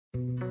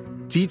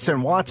Dietz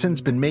and Watson's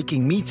been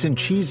making meats and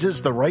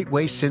cheeses the right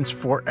way since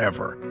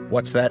forever.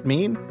 What's that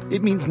mean?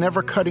 It means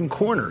never cutting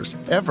corners,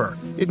 ever.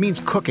 It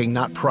means cooking,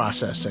 not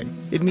processing.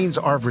 It means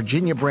our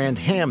Virginia brand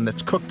ham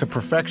that's cooked to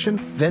perfection,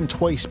 then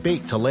twice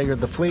baked to layer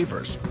the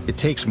flavors. It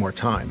takes more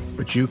time,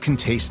 but you can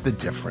taste the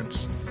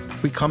difference.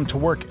 We come to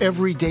work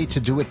every day to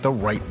do it the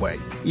right way,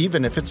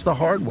 even if it's the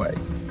hard way.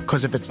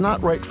 Because if it's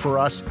not right for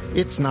us,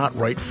 it's not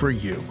right for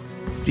you.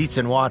 Dietz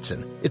and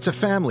Watson, it's a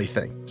family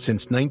thing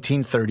since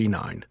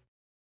 1939.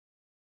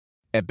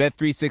 At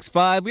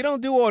Bet365, we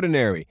don't do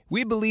ordinary.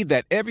 We believe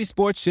that every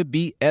sport should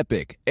be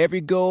epic. Every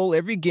goal,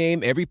 every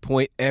game, every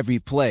point, every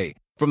play.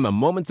 From the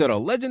moments that are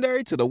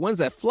legendary to the ones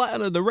that fly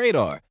under the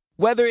radar.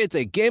 Whether it's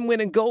a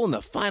game-winning goal in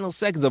the final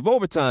seconds of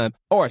overtime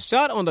or a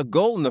shot on the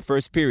goal in the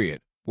first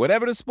period.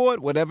 Whatever the sport,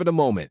 whatever the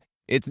moment.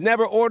 It's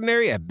never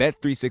ordinary at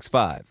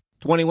Bet365.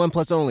 21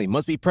 plus only.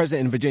 Must be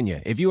present in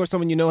Virginia. If you or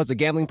someone you know has a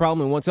gambling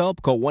problem and wants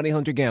help, call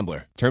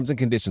 1-800-GAMBLER. Terms and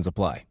conditions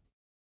apply.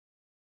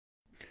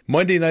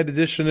 Monday night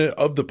edition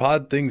of the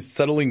pod, things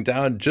settling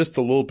down just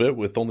a little bit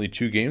with only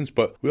 2 games,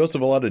 but we also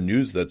have a lot of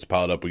news that's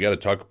piled up. We got to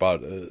talk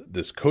about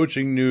this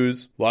coaching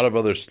news, a lot of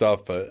other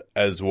stuff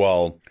as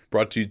well.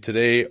 Brought to you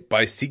today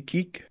by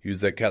SeatGeek.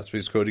 Use that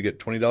CapSpace code to get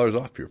 $20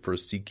 off your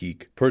first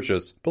SeatGeek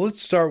purchase. But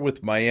let's start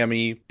with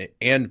Miami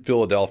and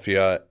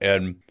Philadelphia.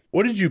 And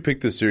what did you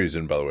pick this series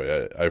in, by the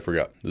way? I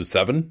forgot. The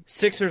 7?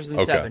 Sixers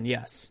and 7,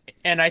 yes.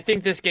 And I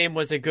think this game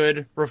was a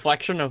good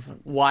reflection of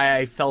why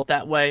I felt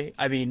that way.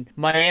 I mean,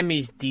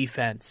 Miami's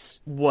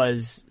defense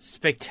was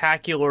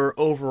spectacular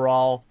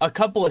overall. A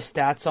couple of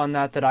stats on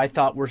that I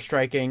thought were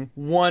striking.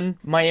 One,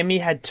 Miami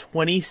had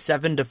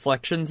 27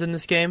 deflections in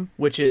this game,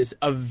 which is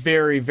a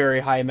very, very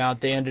high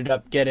amount. They ended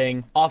up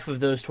getting, off of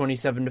those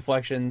 27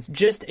 deflections,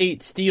 just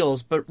 8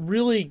 steals, but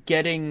really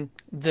getting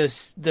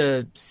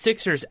the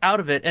Sixers out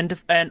of it.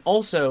 And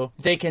also,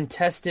 they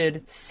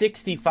contested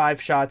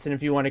 65 shots, and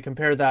if you want to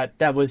compare that,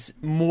 that was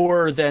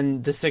more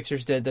than the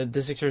Sixers did.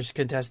 The Sixers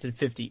contested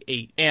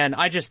 58. And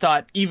I just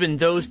thought even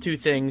those two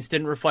things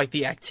didn't reflect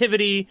the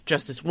activity.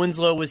 Justice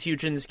Winslow was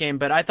huge in this game,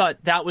 but I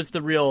thought that was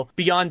the real,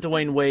 beyond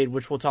Dwayne Wade,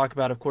 which we'll talk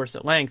about, of course,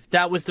 at length,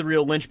 that was the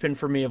real linchpin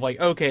for me of like,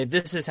 okay,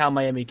 this is how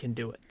Miami can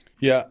do it.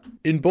 Yeah,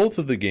 in both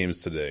of the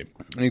games today,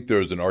 I think there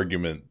was an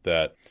argument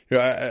that,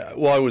 I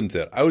wouldn't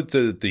say it. I would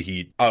say that the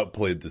Heat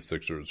outplayed the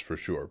Sixers for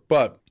sure,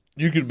 but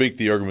you could make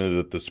the argument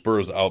that the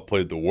Spurs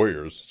outplayed the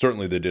Warriors.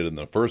 Certainly they did in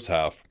the first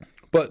half,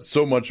 but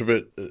so much of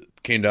it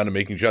came down to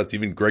making shots.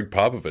 Even Greg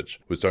Popovich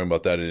was talking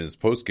about that in his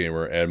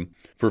post-gamer. And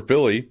for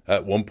Philly,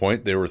 at one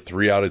point, they were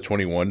 3 out of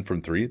 21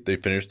 from 3. They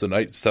finished the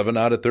night 7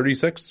 out of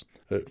 36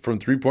 from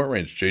three-point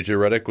range. JJ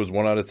Redick was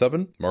 1 out of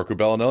 7. Marco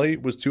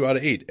Bellinelli was 2 out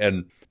of 8.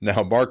 And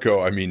now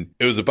Marco, I mean,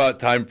 it was about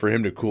time for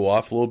him to cool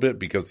off a little bit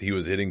because he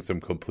was hitting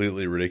some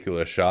completely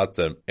ridiculous shots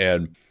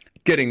and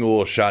getting a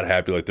little shot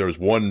happy. Like there was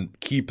one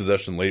key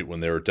possession late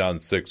when they were down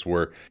 6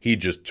 where he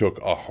just took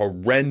a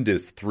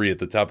horrendous 3 at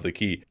the top of the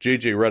key.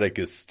 JJ Redick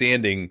is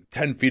standing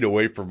 10 feet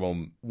away from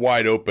him,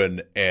 wide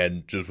open,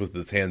 and just with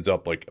his hands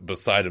up, like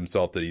beside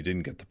himself that he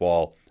didn't get the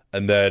ball.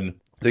 And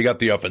then they got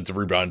the offensive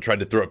rebound, tried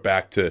to throw it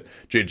back to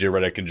JJ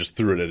Redick and just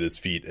threw it at his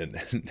feet,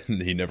 and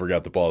he never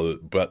got the ball.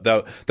 But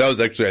that was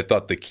actually, I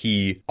thought, the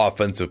key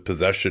offensive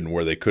possession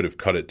where they could have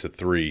cut it to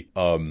 3.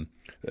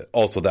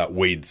 Also, that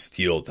Wade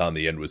steal down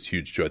the end was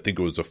huge, too. I think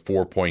it was a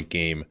 4-point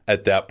game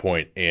at that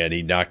point, and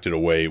he knocked it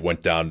away,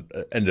 went down,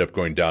 ended up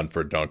going down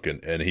for a dunk,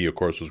 and he, of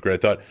course, was great. I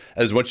thought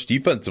as much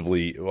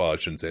defensively, well, I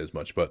shouldn't say as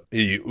much, but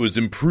he was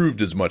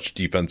improved as much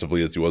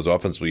defensively as he was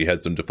offensively. He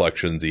had some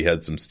deflections, he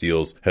had some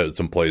steals, had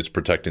some plays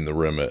protecting the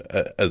rim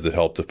as a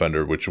help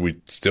defender, which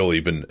we still,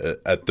 even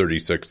at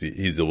 36,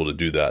 he's able to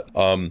do that.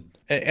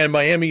 And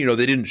Miami,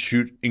 they didn't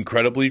shoot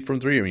incredibly from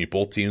 3. I mean,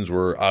 both teams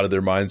were out of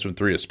their minds from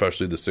 3,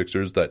 especially the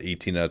Sixers, that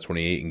 18 out of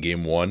 28 in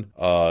game 1.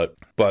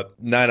 But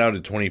 9 out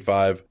of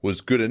 25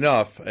 was good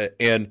enough.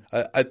 And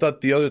I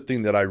thought the other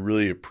thing that I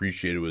really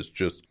appreciated was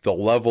just the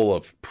level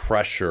of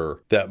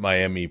pressure that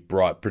Miami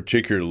brought,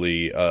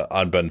 particularly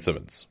on Ben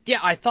Simmons. Yeah,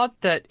 I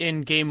thought that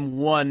in game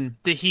 1,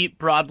 the Heat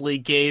broadly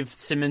gave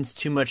Simmons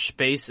too much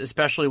space,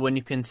 especially when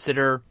you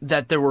consider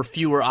that there were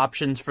fewer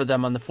options for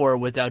them on the floor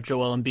without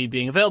Joel Embiid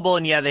being available.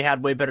 And yeah, they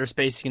had way better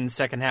spacing in the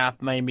second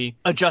half. Miami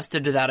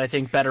adjusted to that, I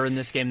think, better in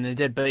this game than they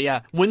did. But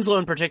yeah, Winslow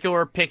in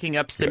particular picking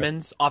up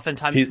Simmons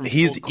oftentimes from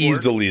he's full court.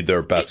 Easily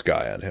their best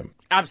guy on him.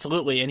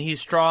 Absolutely, and he's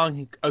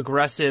strong,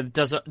 aggressive,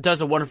 does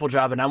a wonderful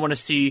job, and I want to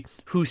see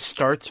who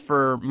starts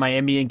for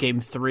Miami in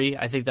Game 3.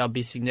 I think that'll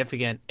be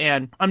significant,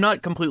 and I'm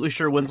not completely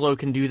sure Winslow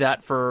can do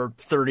that for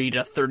 30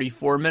 to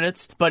 34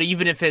 minutes, but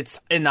even if it's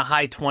in the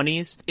high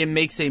 20s, it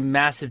makes a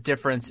massive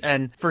difference,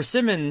 and for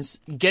Simmons,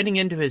 getting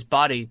into his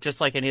body, just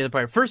like any other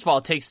player, first of all,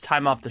 it takes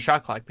time off the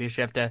shot clock, because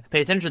you have to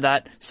pay attention to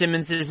that.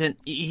 Simmons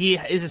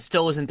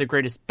still isn't the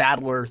greatest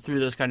battler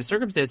through those kind of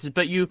circumstances,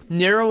 but you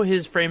narrow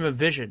his frame of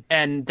vision,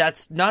 and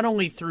that's not only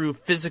only through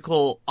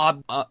physical,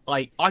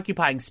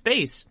 occupying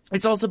space,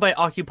 it's also by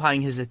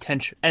occupying his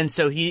attention. And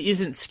so he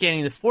isn't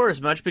scanning the floor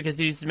as much because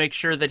he needs to make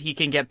sure that he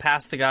can get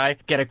past the guy,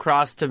 get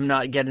across to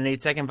not get an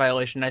 8-second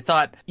violation. I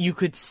thought you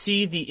could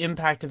see the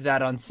impact of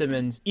that on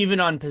Simmons, even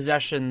on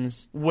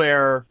possessions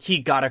where he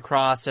got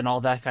across and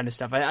all that kind of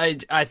stuff.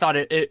 I thought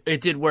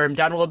it did wear him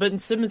down a little bit,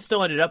 and Simmons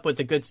still ended up with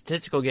a good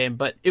statistical game,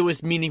 but it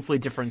was meaningfully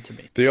different to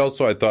me. They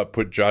also, I thought,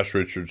 put Josh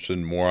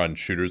Richardson more on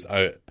shooters.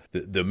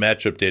 The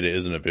matchup data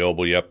isn't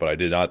available yet, but I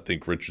did not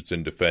think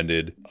Richardson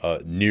defended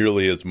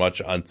nearly as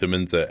much on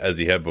Simmons as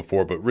he had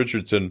before. But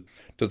Richardson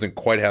doesn't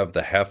quite have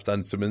the heft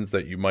on Simmons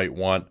that you might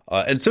want.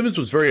 And Simmons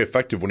was very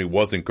effective when he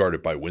wasn't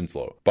guarded by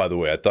Winslow, by the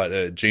way. I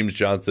thought James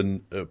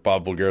Johnson,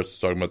 Bob Voulgaris was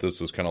talking about this,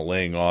 was kind of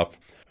laying off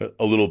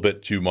a little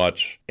bit too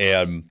much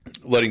and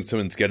letting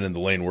Simmons get in the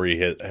lane where he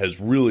has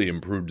really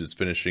improved his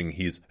finishing.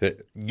 He's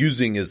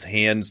using his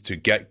hands to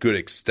get good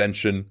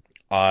extension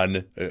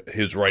on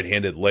his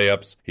right-handed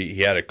layups.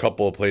 He had a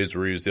couple of plays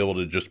where he was able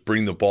to just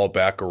bring the ball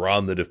back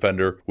around the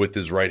defender with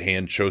his right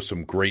hand, show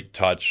some great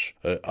touch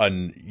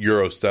on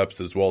Euro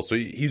steps as well. So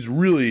he's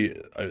really,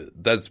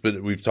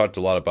 we've talked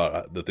a lot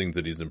about the things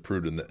that he's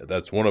improved, and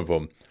that's one of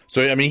them.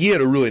 So, I mean, he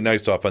had a really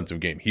nice offensive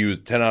game. He was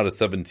 10 out of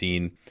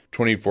 17,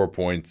 24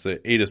 points,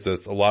 8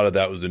 assists. A lot of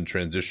that was in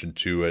transition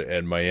too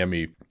at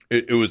Miami.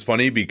 It was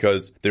funny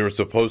because they were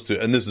supposed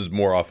to, and this is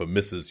more off of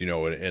misses,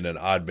 in an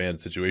odd man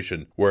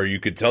situation where you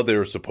could tell they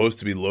were supposed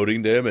to be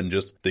loading to him and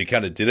just they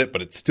kind of did it,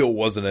 but it still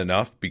wasn't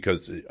enough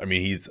because, I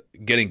mean, he's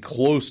getting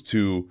close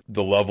to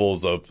the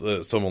levels of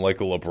someone like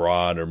a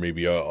LeBron or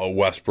maybe a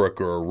Westbrook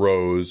or a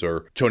Rose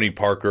or Tony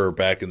Parker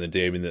back in the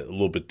day. I mean, a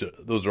little bit,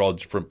 those are all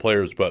different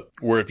players, but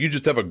where if you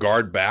just have a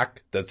guard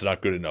back, that's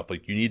not good enough.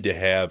 Like you need to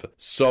have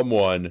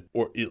someone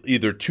or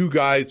either two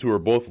guys who are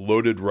both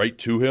loaded right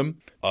to him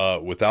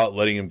without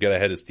letting him get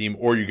ahead of steam,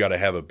 or you got to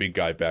have a big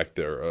guy back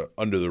there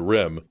under the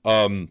rim.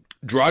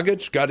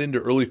 Dragic got into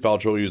early foul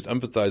trouble. He was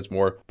emphasized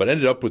more, but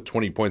ended up with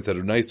 20 points, had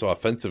a nice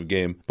offensive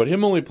game. But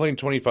him only playing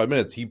 25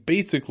 minutes, he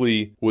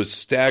basically was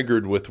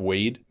staggered with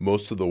Wade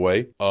most of the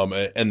way.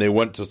 And they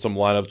went to some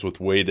lineups with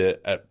Wade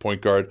at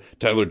point guard.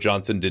 Tyler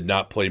Johnson did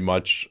not play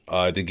much.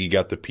 I think he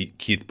got the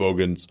Keith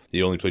Bogans.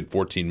 He only played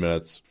 14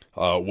 minutes.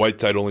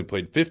 Whiteside only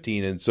played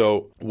 15, and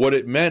so what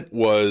it meant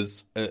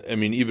was, I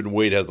mean, even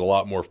Wade has a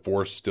lot more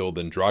force still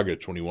than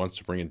Dragic when he wants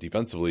to bring in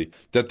defensively,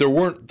 that there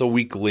weren't the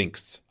weak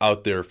links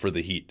out there for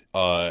the Heat.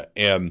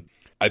 And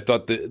I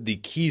thought the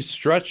key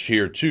stretch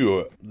here,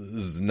 too,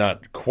 this is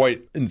not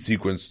quite in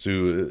sequence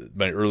to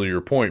my earlier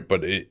point,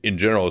 but in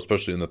general,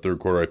 especially in the third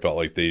quarter, I felt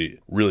like they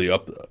really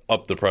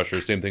upped the pressure.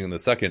 Same thing in the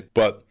second.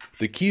 But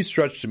the key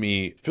stretch to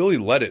me, Philly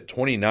led it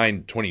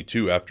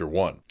 29-22 after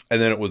one. And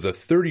then it was a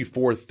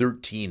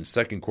 34-13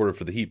 second quarter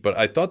for the Heat. But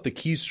I thought the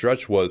key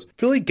stretch was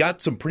Philly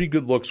got some pretty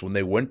good looks when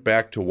they went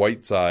back to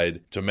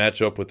Whiteside to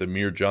match up with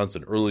Amir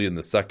Johnson early in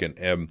the second.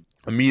 And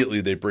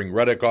immediately they bring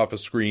Redick off a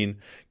screen,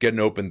 get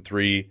an open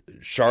three.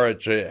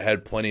 Saric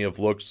had plenty of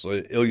looks.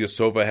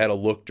 Ilyasova had a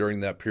look during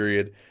that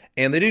period.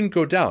 And they didn't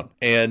go down.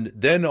 And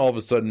then all of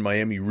a sudden,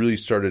 Miami really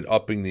started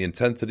upping the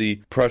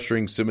intensity,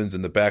 pressuring Simmons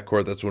in the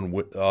backcourt. That's when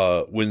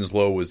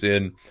Winslow was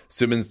in.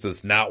 Simmons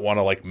does not want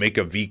to make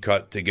a V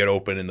cut to get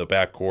open in the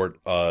backcourt.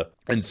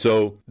 And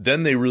so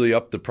then they really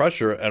upped the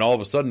pressure. And all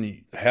of a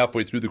sudden,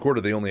 halfway through the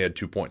quarter, they only had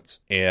 2 points.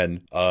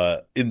 And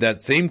in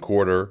that same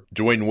quarter,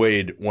 Dwayne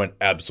Wade went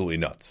absolutely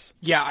nuts.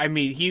 Yeah, I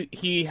mean,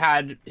 he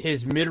had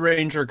his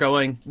mid-ranger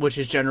going, which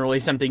is generally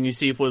something you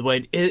see with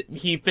Wade.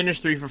 He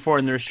finished 3 for 4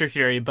 in the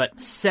restricted area,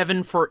 but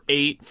 7 for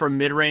 8 from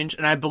mid-range,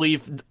 and I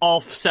believe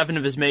all 7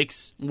 of his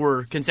makes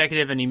were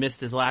consecutive, and he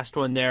missed his last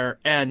one there.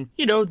 And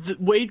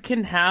Wade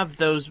can have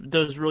those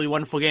really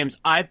wonderful games.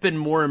 I've been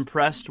more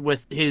impressed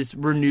with his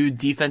renewed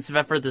defensive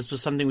effort. This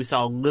was something we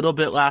saw a little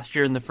bit last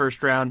year in the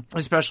first round,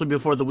 especially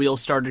before the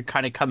wheels started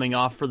kind of coming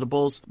off for the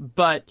Bulls.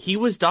 But he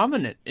was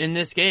dominant in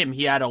this game.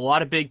 He had a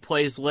lot of big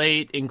plays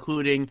late,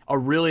 including a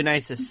really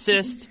nice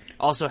assist.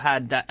 Also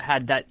had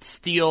that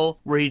steal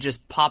where he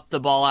just popped the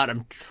ball out.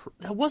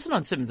 That wasn't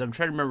on Simmons. I'm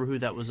trying to remember who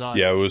that was on.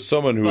 Yeah, it was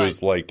someone who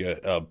was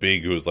a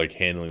big, who was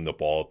handling the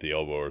ball at the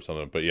elbow or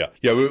something. But yeah,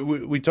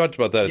 we talked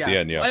about that at the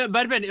end. Yeah, it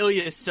might have been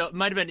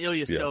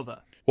Ilyasova. Yeah.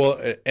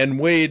 Well, and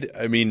Wade,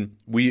 I mean,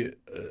 we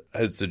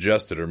had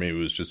suggested, or maybe it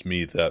was just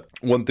me, that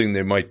one thing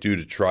they might do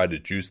to try to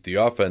juice the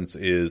offense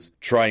is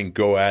try and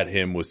go at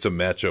him with some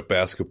matchup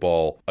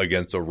basketball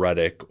against a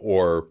Redick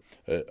or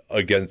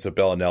against a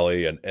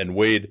Bellinelli. And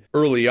Wade,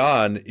 early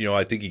on,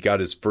 I think he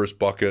got his first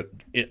bucket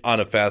on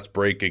a fast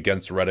break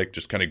against Redick,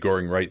 just kind of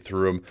going right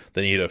through him.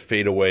 Then he had a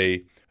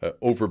fadeaway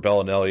over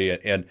Bellinelli,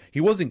 and he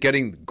wasn't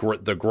getting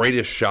the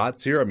greatest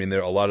shots here. I mean, they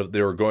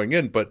were going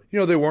in, but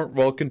they weren't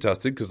well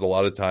contested because a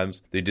lot of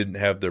times they didn't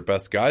have their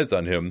best guys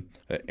on him.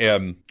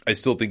 And I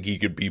still think he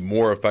could be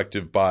more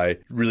effective by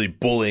really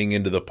bullying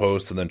into the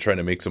post and then trying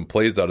to make some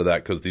plays out of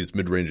that, because these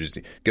mid-ranges,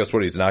 guess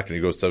what? He's not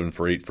going to go 7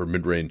 for 8 for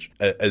mid-range,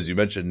 as you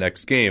mentioned,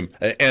 next game.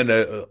 And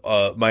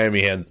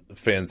Miami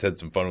fans had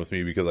some fun with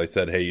me because I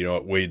said, hey, you know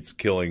what? Wade's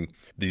killing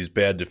these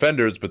bad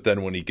defenders, but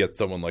then when he gets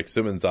someone like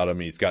Simmons on him,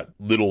 he's got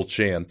little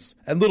chance.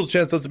 And little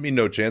chance doesn't mean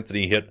no chance. And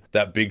he hit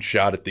that big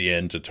shot at the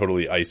end to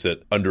totally ice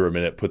it under a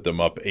minute, put them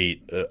up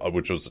 8,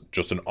 which was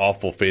just an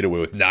awful fadeaway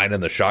with 9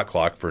 on the shot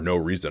clock for no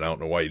reason. I don't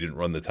know why he didn't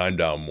run the time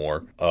down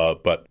more.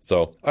 But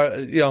so,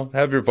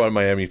 have your fun,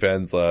 Miami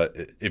fans.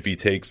 If he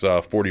takes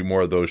 40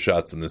 more of those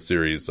shots in the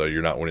series,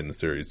 you're not winning the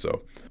series.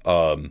 So,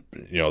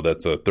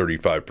 that's a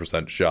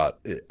 35% shot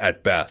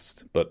at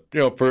best. But,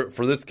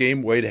 for this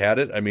game, Wade had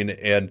it. I mean,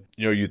 and,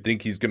 you'd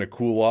think he's going to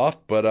cool off,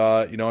 but,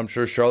 I'm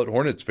sure Charlotte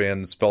Hornets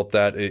fans felt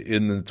that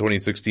in the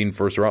 2016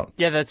 first round.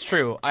 Yeah, that's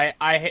true.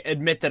 I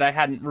admit that I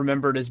hadn't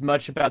remembered as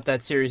much about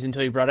that series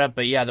until you brought it up,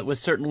 but yeah, that was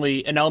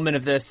certainly an element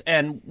of this.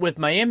 And with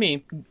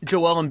Miami,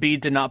 Joel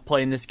Embiid did not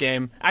play in this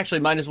game.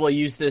 Actually, might as well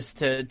use this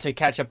to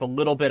catch up a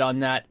little bit on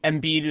that.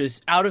 Embiid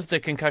is out of the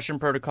concussion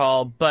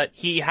protocol, but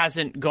he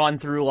hasn't gone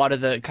through a lot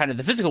of the kind of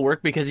the physical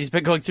work because he's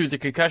been going through the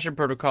concussion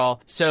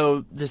protocol.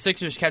 So the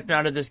Sixers kept him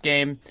out of this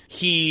game.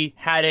 He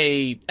had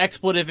a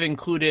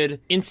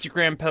expletive-included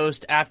Instagram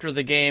post after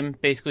the game,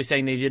 basically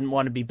saying they didn't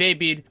want to be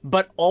babied,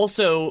 but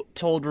also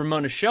told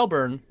Ramona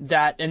Shelburne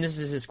that, and this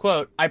is his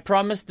quote, "I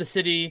promised the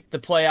city the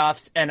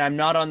playoffs, and I'm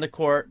not on the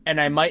court, and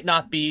I might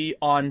not be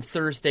on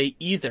Thursday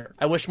either.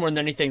 I wish more than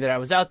anything that I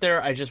was out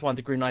there. I just want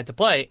the green light to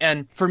play."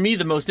 And for me,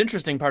 the most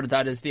interesting part of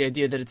that is the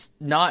idea that it's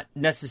not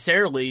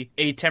necessarily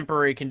a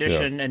temporary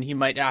condition, and he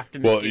might have to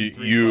miss game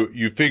 3.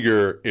 You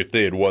figure if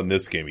they had won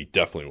this game, he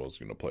definitely was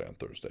going to play on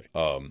Thursday.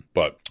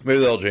 But maybe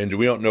they'll change it.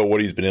 We don't know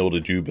what he's been able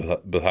to do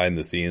behind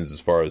the scenes as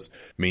far as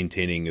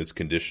maintaining his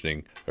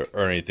conditioning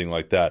or anything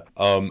like that.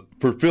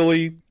 For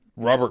Philly,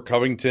 Robert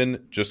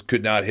Covington just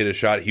could not hit a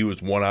shot. He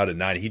was 1 out of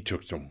 9. He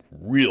took some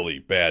really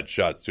bad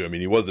shots too. I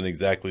mean, he wasn't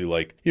exactly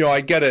like,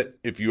 I get it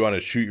if you want to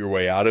shoot your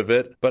way out of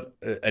it, but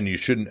and you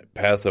shouldn't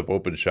pass up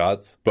open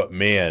shots. But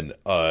man,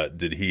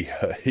 did he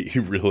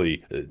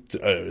really?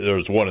 There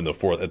was one in the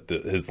fourth.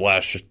 His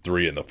last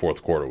 3 in the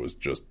fourth quarter was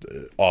just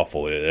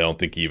awful. I don't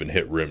think he even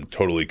hit rim.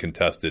 Totally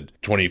contested,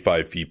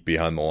 25 feet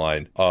behind the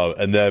line.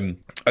 And then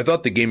I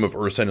thought the game of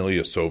Ersan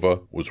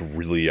Ilyasova was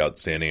really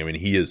outstanding. I mean,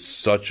 he is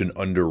such an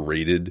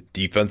underrated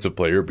defensive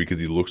player because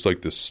he looks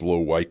like this slow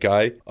white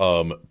guy.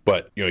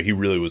 But, he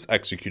really was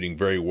executing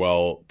very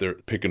well their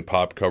pick and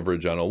pop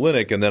coverage on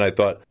Olynyk. And then I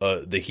thought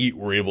the Heat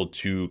were able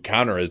to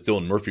counter, as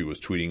Dylan Murphy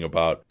was tweeting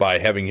about, by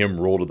having him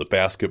roll to the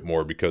basket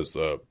more because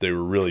they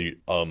were really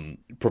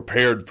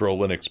prepared for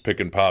Olynyk's pick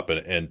and pop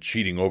and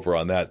cheating over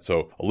on that.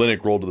 So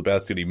Olynyk rolled to the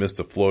basket. He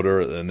missed a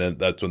floater. And then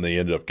that's when they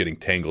ended up getting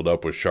tangled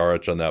up with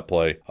Šarić on that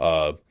play.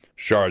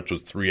 Šarić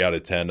was 3 out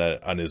of 10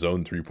 on his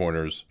own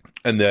 3-pointers.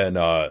 And then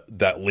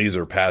that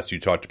laser pass you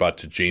talked about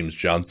to James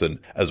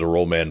Johnson as a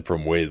roll man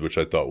from Wade, which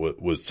I thought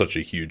was such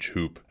a huge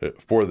hoop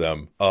for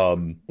them.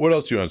 What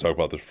else do you want to talk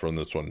about from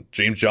this one?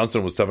 James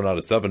Johnson was 7 out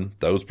of 7.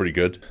 That was pretty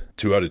good.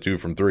 2 out of 2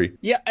 from 3.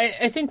 Yeah,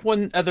 I think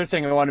one other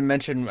thing I want to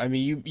mention, I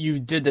mean, you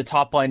did the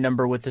top line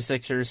number with the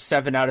Sixers,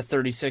 7 out of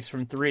 36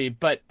 from 3,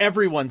 but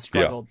everyone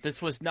struggled. Yeah.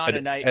 This was not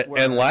a night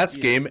where... And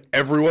last game,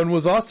 everyone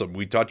was awesome.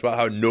 We talked about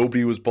how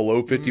nobody was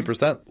below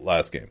 50%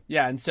 last game.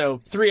 Yeah, and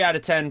so 3 out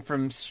of 10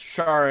 from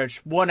Šarić,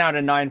 1 out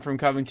of 9 from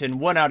Covington,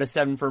 1 out of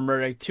 7 from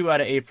Murray, 2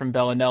 out of 8 from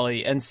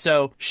Bellinelli. And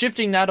so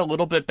shifting that a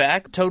little bit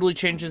back totally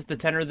changes the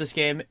tenor of this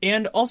game.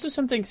 And also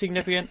something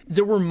significant,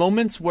 there were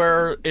moments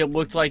where it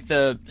looked like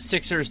the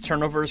Sixers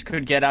turnovers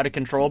could get out of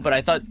control, but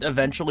I thought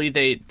eventually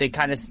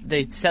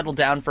they settled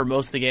down for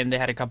most of the game. They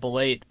had a couple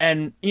late.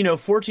 And,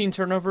 14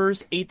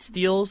 turnovers, 8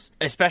 steals,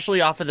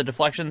 especially off of the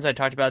deflections. I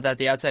talked about that at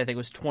the outside. I think it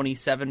was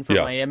 27 for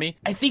Miami.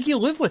 I think you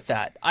live with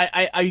that.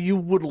 You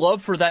would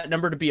love for that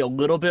number to be a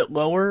little bit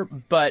lower,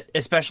 but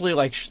especially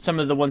like some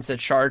of the ones that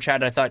Šarić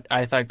had,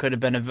 I thought could have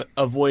been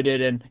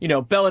avoided. And,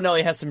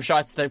 Bellinelli has some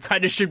shots that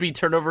kind of should be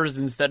turnovers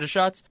instead of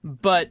shots.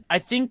 But I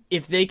think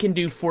if they can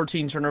do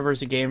 14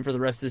 turnovers a game for the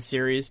rest of the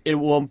series, it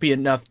won't be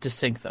enough to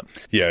sink them.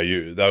 Yeah,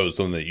 that was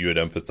something that you had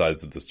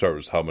emphasized at the start,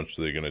 was how much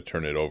they're going to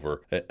turn it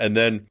over. And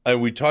then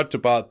we talked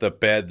about the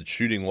bad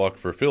shooting luck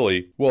for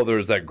Philly. Well, there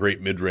was that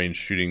great mid-range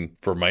shooting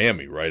for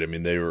Miami, right? I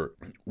mean,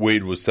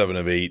 Wade was 7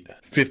 of 8,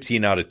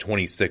 15 out of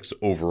 26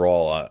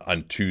 overall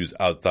on 2s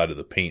outside of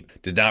the paint.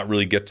 Did not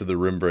really get to the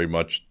rim very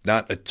much.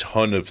 Not a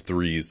ton of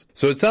 3s.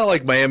 So it's not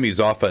like Miami's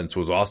offense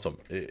was awesome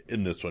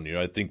in this one.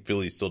 I think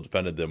Philly still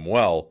defended them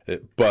well,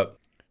 but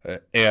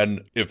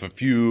and if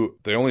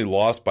they only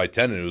lost by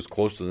 10, and it was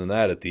closer than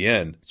that at the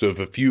end. So if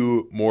a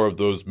few more of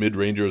those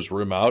mid-rangers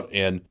rim out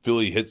and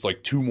Philly hits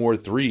like 2 more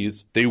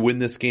 3s, they win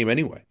this game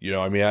anyway.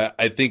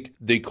 I think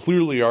they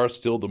clearly are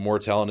still the more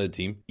talented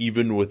team,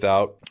 even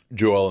without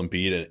Joel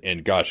Embiid,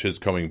 and gosh, his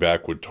coming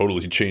back would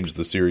totally change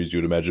the series, you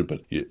would imagine,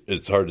 but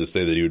it's hard to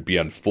say that he would be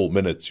on full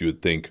minutes, you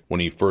would think, when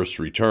he first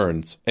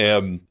returns.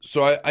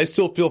 So I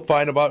still feel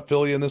fine about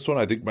Philly in this one.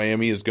 I think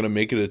Miami is going to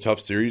make it a tough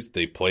series.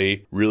 They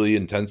play really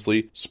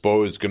intensely.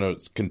 Spo is going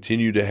to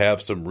continue to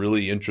have some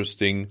really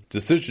interesting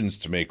decisions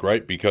to make,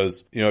 right?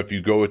 Because, if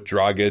you go with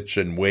Dragic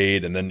and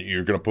Wade, and then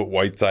you're going to put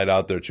Whiteside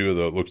out there too,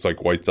 though it looks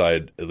like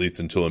Whiteside, at least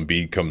until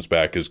Embiid comes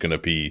back, is going to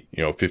be,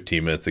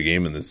 15 minutes a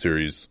game in this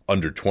series,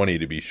 under 20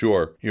 to be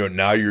sure.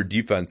 Now your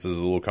defense is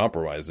a little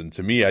compromised. And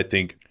to me, I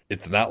think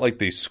it's not like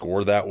they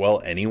score that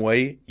well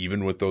anyway,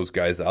 even with those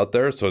guys out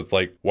there. So it's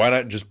like, why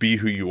not just be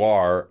who you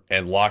are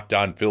and lock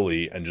down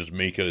Philly and just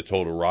make it a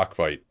total rock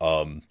fight?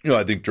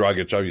 I think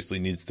Dragic obviously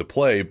needs to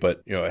play,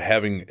 but,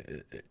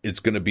 it's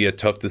going to be a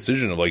tough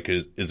decision of like,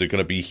 is it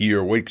going to be he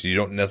or Wade? Because you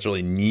don't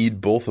necessarily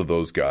need both of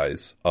those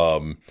guys.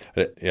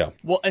 Yeah.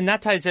 Well, and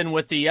that ties in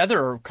with the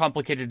other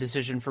complicated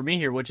decision for me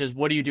here, which is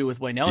what do you do with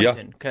Wayne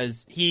Ellington?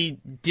 Because he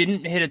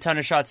didn't hit a ton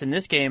of shots in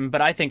this game,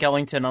 but I think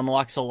Ellington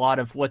unlocks a lot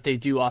of what they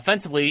do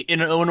offensively in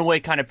a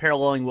way kind of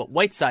paralleling what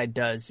Whiteside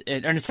does.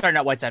 Sorry,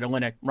 not Whiteside,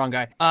 Olynyk, wrong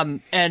guy.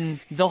 And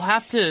they'll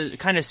have to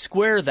kind of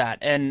square that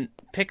and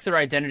pick their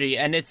identity,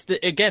 and it's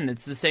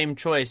the same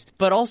choice.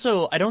 But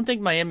also, I don't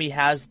think Miami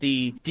has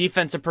the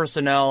defensive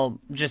personnel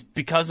just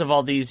because of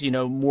all these,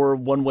 more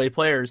one-way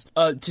players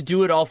to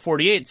do it all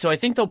 48. So I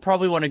think they'll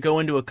probably want to go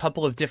into a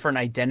couple of different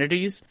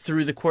identities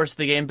through the course of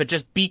the game, but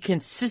just be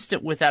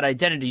consistent with that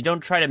identity.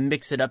 Don't try to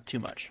mix it up too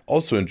much.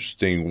 Also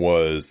interesting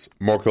was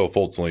Markelle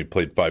Fultz only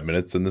played 5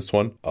 minutes in this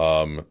one.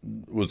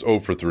 Was 0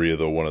 for 3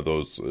 of one of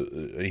those.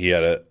 He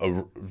had a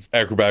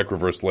acrobatic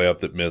reverse layup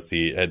that missed.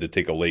 He had to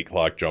take a late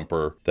clock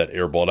jumper that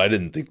airballed. I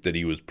didn't think that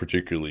he was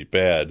particularly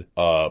bad,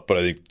 but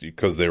I think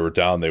because they were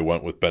down, they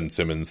went with Ben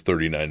Simmons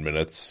 39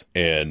 minutes.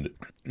 And,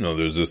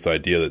 there's this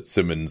idea that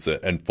Simmons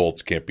and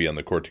Fultz can't be on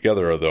the court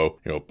together, although,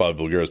 Bob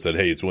Voulgaris said,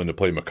 hey, he's willing to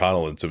play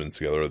McConnell and Simmons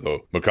together,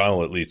 though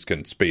McConnell at least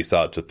can space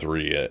out to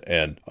three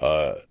and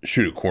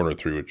shoot a corner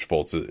three, which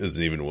Fultz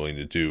isn't even willing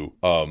to do.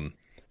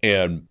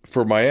 And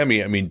for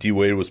Miami, D.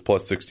 Wade was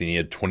plus 16. He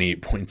had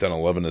 28 points on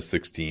 11 of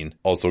 16.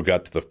 Also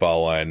got to the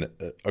foul line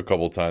a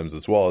couple times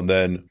as well. And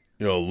then,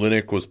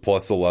 Olynyk was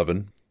plus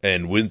 11.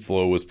 And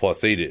Winslow was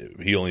plus 8.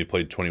 He only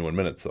played 21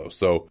 minutes, though.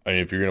 So,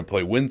 if you're going to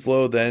play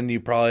Winslow, then you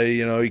probably,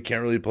 you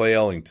can't really play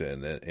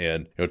Ellington.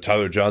 And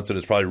Tyler Johnson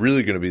is probably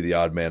really going to be the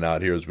odd man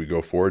out here as we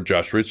go forward.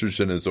 Josh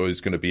Richardson is always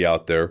going to be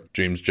out there.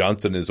 James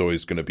Johnson is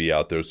always going to be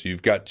out there. So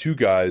you've got two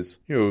guys,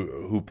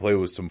 who play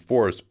with some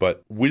force.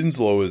 But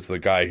Winslow is the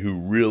guy who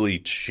really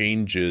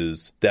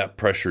changes that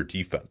pressure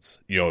defense,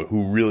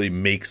 who really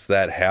makes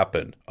that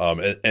happen.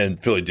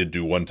 And Philly did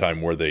do one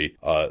time where they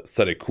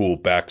set a cool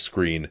back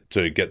screen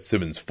to get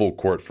Simmons full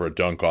court for a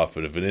dunk off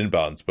of an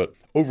inbounds. But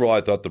overall,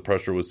 I thought the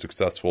pressure was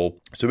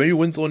successful. So maybe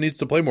Winslow needs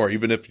to play more,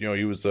 even if,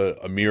 he was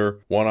a mere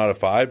 1 out of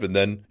 5. And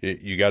then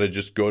you got to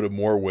just go to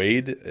more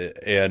Wade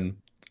and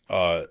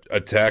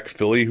attack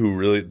Philly, who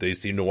really, they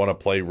seem to want to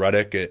play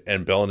Redick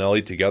and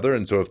Bellinelli together.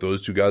 And so if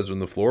those two guys are on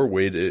the floor,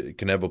 Wade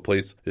can have a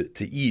place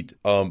to eat.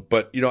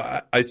 But,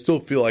 I still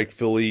feel like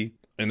Philly,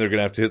 and they're going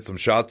to have to hit some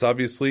shots,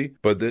 obviously,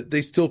 but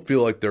they still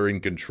feel like they're in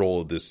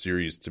control of this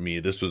series to me.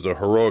 This was a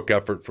heroic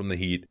effort from the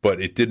Heat,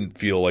 but it didn't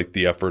feel like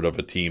the effort of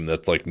a team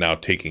that's like now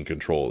taking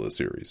control of the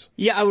series.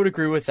 Yeah, I would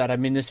agree with that.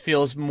 This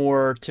feels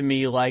more to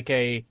me like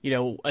a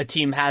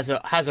team has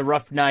a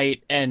rough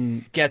night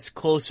and gets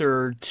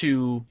closer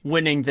to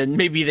winning than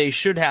maybe they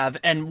should have.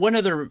 And one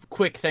other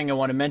quick thing I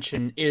want to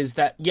mention is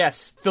that,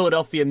 yes,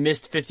 Philadelphia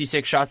missed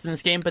 56 shots in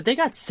this game, but they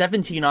got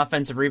 17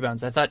 offensive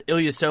rebounds. I thought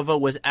Ilyasova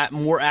was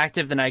more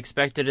active than I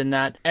expected in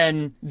that,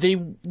 and they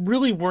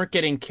really weren't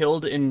getting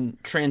killed in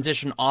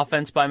transition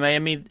offense by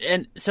Miami.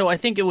 And so I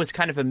think it was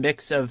kind of a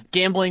mix of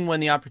gambling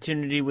when the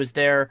opportunity was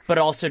there, but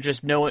also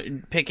just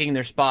picking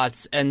their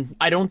spots. And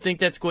I don't think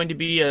that's going to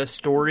be a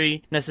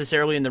story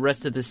necessarily in the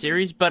rest of the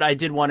series, but I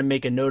did want to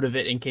make a note of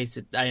it in case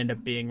I end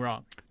up being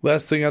wrong.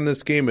 Last thing on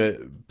this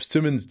game,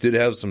 Simmons did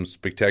have some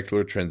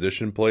spectacular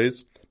transition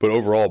plays. But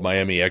overall,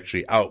 Miami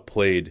actually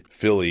outplayed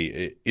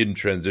Philly in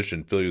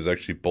transition. Philly was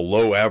actually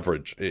below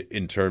average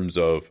in terms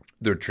of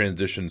their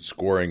transition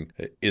scoring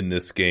in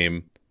this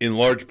game. In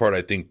large part,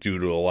 I think, due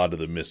to a lot of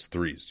the missed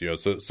threes.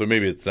 So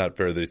maybe it's not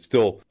fair. They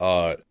still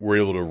were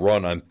able to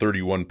run on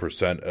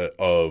 31%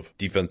 of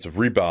defensive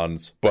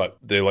rebounds, but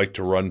they like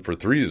to run for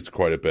threes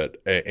quite a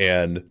bit.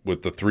 And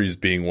with the threes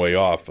being way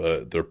off,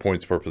 their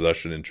points per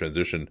possession in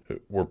transition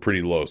were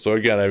pretty low. So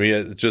again,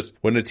 it's just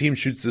when a team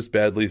shoots this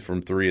badly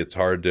from three, it's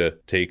hard to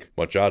take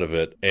much out of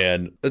it.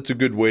 And that's a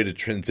good way to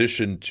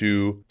transition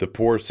to the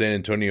poor San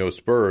Antonio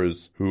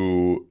Spurs,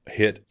 who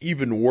hit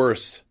even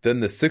worse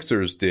than the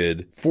Sixers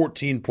did.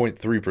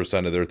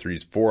 14.3% of their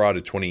threes, 4 out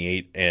of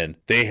 28, and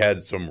they had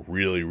some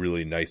really,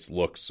 really nice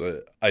looks.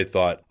 I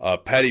thought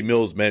Patty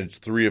Mills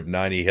managed 3 of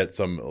 9. He hit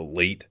some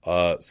late,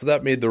 so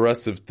that made the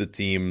rest of the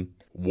team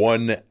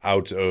 1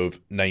 out of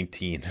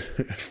 19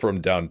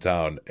 from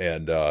downtown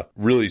and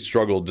really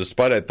struggled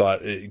despite, I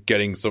thought,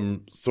 getting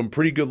some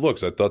pretty good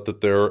looks. I thought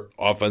that their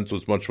offense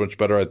was much, much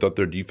better. I thought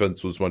their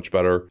defense was much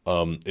better.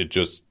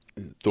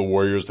 The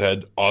Warriors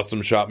had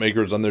awesome shot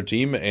makers on their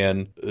team,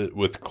 and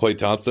with Klay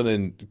Thompson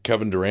and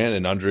Kevin Durant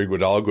and Andre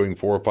Iguodala going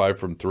 4 or 5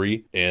 from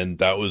 3, and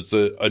that was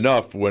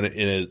enough.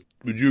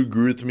 Would you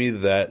agree with me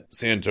that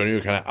San Antonio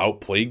kind of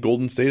outplayed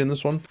Golden State in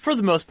this one? For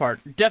the most part,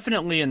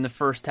 definitely in the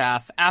first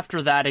half.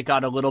 After that, it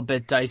got a little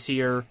bit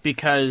dicier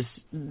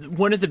because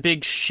one of the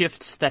big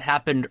shifts that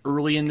happened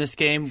early in this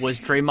game was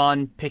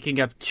Draymond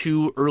picking up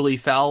 2 early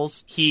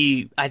fouls.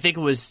 I think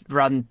it was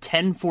around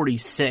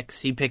 10:46.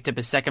 He picked up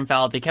his second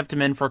foul. They kept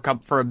him in for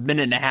a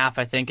minute and a half,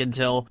 I think,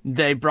 until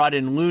they brought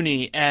in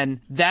Looney, and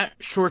that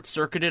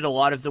short-circuited a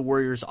lot of the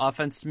Warriors'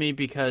 offense to me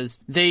because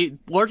they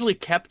largely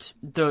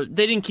they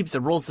didn't keep the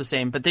rules the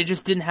same, but they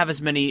just didn't have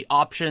as many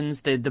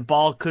options. The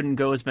ball couldn't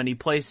go as many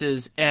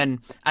places, and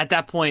at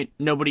that point,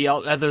 nobody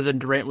else other than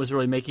Durant was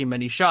really making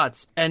many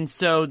shots, and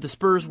so the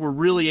Spurs were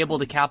really able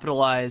to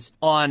capitalize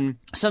on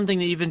something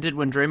they even did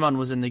when Draymond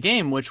was in the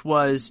game, which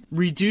was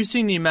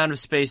reducing the amount of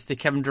space that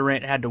Kevin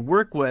Durant had to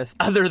work with,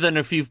 other than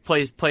a few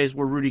plays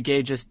where Rudy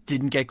Gay just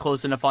didn't get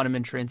close enough on him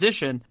in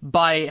transition,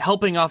 by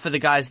helping off of the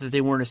guys that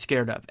they weren't as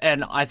scared of.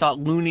 And I thought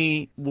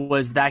Looney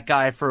was that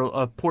guy for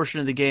a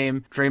portion of the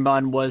game.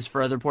 Draymond was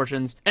for other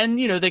portions. And,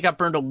 they got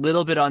burned a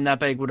little bit on that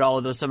by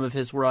Iguodala, though some of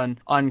his were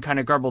on kind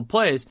of garbled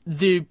plays.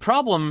 The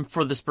problem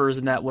for the Spurs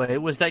in that way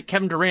was that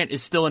Kevin Durant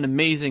is still an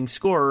amazing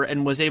scorer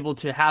and was able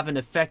to have an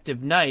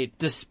effective night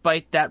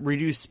despite that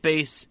reduced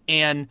space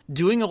and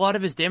doing a lot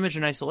of his damage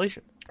in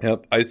isolation.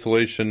 Yep,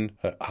 isolation,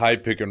 high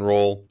pick and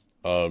roll.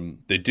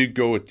 They did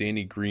go with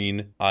Danny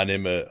Green on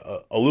him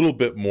a little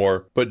bit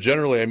more, but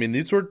generally, I mean,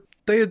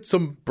 they had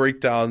some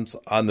breakdowns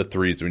on the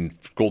threes. I mean,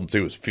 Golden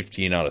State was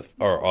 15 out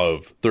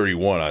of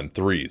 31 on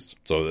threes.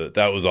 So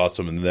that was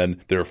awesome. And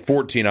then they're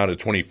 14 out of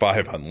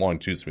 25 on long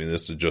twos. I mean,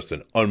 this is just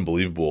an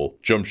unbelievable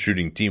jump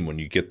shooting team when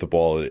you get the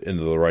ball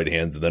into the right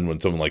hands. And then when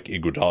someone like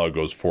Iguodala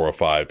goes 4 or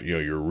 5,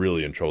 you're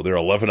really in trouble. They're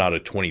 11 out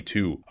of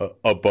 22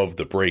 above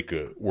the break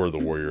were the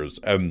Warriors.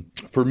 And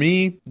for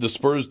me, the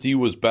Spurs D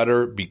was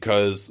better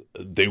because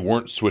they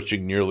weren't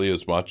switching nearly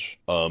as much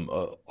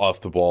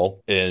off the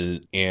ball.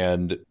 And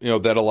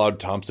that allowed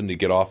Thompson to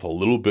get off a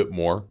little bit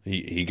more.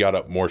 He got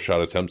up more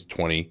shot attempts,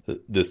 20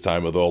 this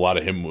time, although a lot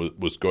of him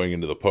was going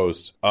into the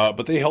post.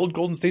 But they held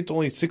Golden State to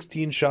only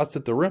 16 shots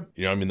at the rim.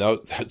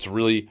 That's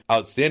really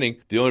outstanding.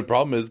 The only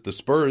problem is the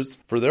Spurs,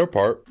 for their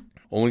part,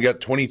 only got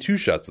 22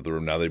 shots at the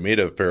rim. Now, they made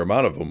a fair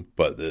amount of them,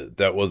 but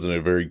that wasn't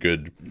a very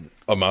good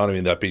amount. I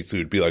mean, that basically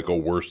would be like a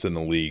worst in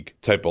the league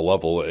type of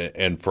level.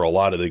 And for a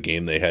lot of the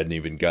game, they hadn't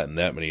even gotten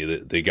that many.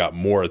 They got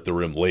more at the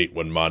rim late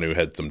when Manu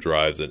had some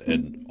drives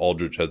and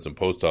Aldridge had some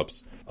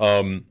post-ups.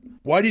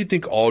 Why do you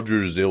think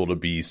Aldridge is able to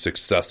be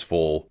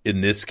successful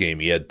in this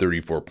game? He had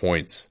 34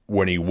 points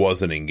when he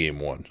wasn't in game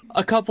 1.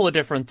 A couple of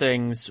different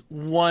things.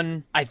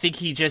 One, I think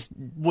he just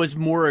was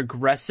more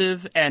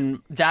aggressive,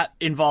 and that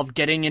involved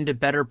getting into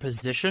better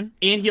position.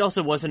 And he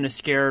also wasn't as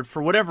scared.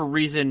 For whatever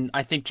reason,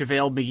 I think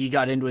JaVale McGee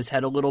got into his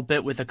head a little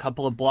bit with a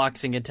couple of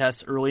blocks and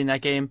contests early in that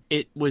game.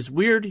 It was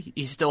weird.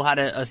 He still had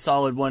a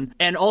solid one.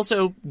 And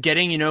also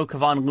getting,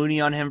 Kevon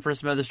Looney on him for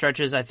some other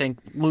stretches. I think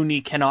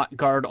Looney cannot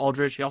guard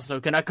Aldridge. He also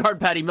cannot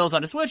guard Patty Mills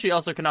on a switch. He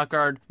also cannot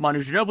guard Manu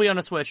Ginobili on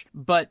a switch.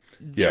 But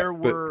there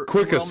were...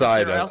 Quick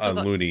aside on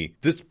Looney.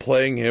 This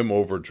playing him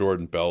over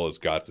Jordan Bell has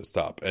got to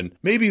stop. And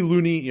maybe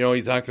Looney,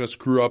 he's not going to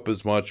screw up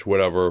as much,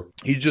 whatever.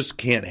 He just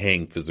can't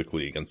hang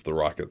physically against the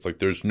Rockets. Like,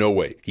 there's no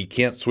way. He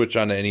can't switch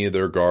on any of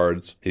their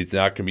guards. He's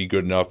not going to be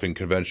good enough in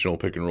conventional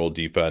pick and roll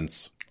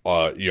defense.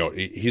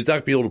 He's not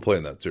going to be able to play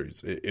in that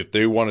series. If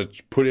they want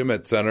to put him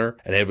at center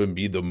and have him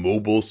be the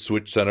mobile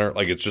switch center,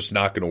 like, it's just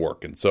not going to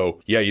work. And so,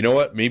 yeah, you know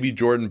what? Maybe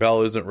Jordan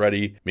Bell isn't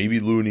ready. Maybe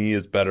Looney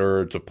is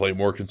better to play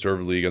more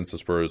conservatively against the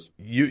Spurs.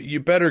 You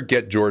better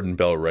get Jordan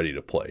Bell ready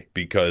to play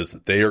because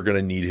they are going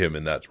to need him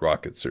in that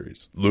Rockets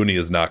series. Looney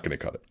is not going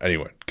to cut it.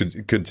 Anyway,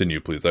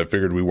 continue, please. I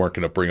figured we weren't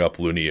going to bring up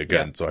Looney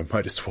again, so I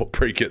might as well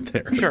break it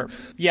there. Sure.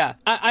 Yeah.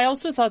 I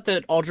also thought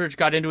that Aldridge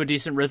got into a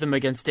decent rhythm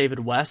against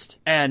David West,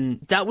 and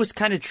that was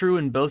kind of true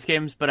in both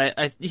games,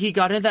 but he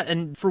got into that,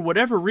 and for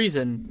whatever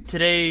reason,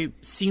 today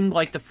seemed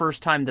like the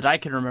first time that I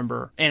can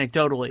remember,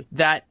 anecdotally,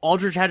 that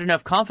Aldridge had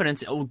enough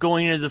confidence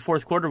going into the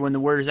fourth quarter when the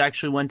Warriors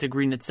actually went to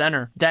Green at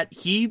center, that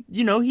he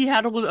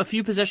had a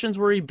few possessions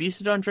where he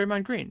beasted on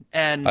Draymond Green.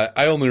 And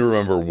I only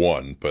remember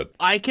one, but...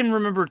 I can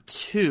remember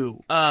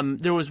two.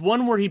 There was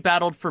one where he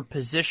battled for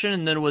position,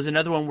 and then there was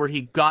another one where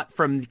he got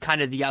from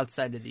kind of the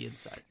outside to the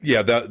inside.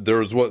 Yeah, there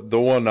was the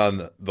one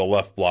on the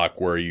left block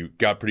where he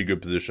got pretty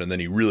good position, and then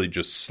he really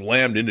just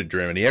slammed into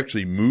Draymond. He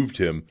actually moved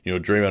him.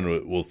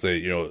 Draymond will say,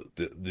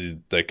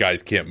 that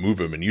guys can't move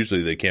him, and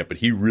usually they can't, but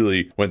he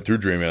really went through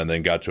Draymond and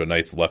then got to a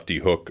nice lefty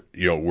hook,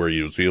 where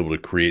he was able to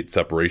create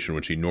separation,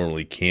 which he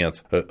normally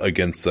can't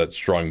against that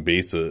strong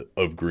base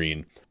of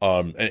Green.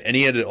 And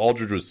he had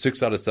Aldridge was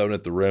 6 out of 7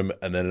 at the rim,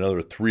 and then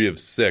another 3 of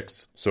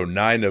 6. So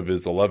 9 of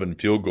his 11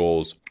 field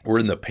goals were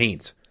in the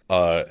paint.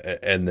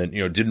 and then,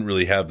 didn't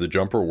really have the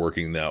jumper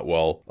working that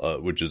well,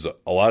 which is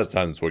a lot of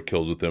times what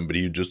kills with him, but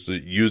he just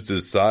used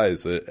his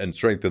size and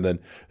strength. And then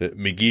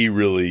McGee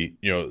really,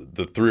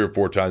 the 3 or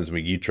 4 times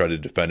McGee tried to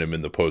defend him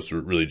in the post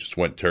really just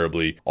went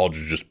terribly.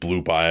 Aldridge just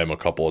blew by him a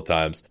couple of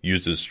times,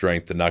 used his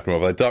strength to knock him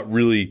off. I thought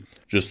really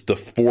just the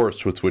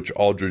force with which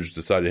Aldridge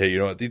decided,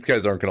 hey, these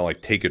guys aren't going to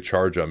take a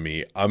charge on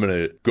me. I'm going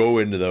to go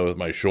into them with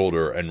my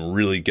shoulder and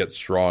really get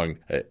strong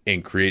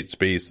and create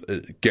space,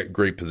 get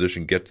great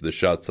position, get to the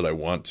shots that I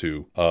want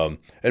to.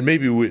 And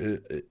maybe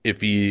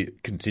if he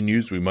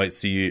continues, we might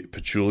see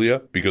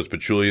Pachulia, because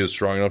Pachulia is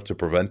strong enough to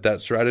prevent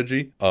that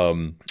strategy.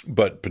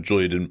 But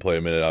Pachulia didn't play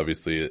a minute,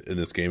 obviously, in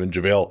this game. And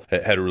JaVale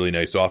had a really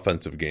nice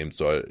offensive game.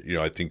 So,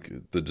 I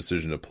think the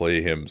decision to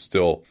play him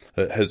still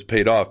has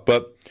paid off.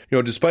 But,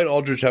 despite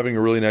Aldridge having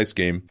a really nice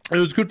game, it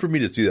was good for me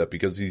to see that,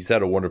 because he's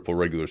had a wonderful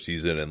regular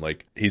season and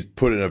he's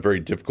put in a very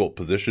difficult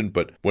position.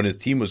 But when his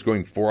team was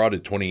going 4 out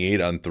of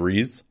 28 on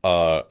threes,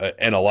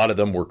 and a lot of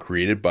them were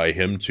created by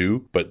him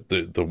too, but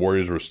the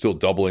Warriors were still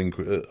doubling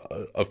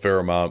a fair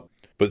amount.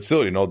 But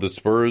still, the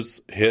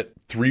Spurs hit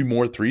 3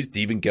 more threes to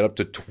even get up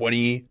to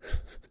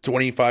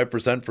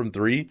 25% from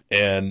 3,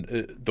 and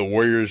the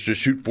Warriors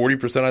just shoot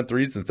 40% on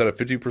threes instead of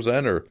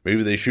 50%, or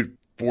maybe they shoot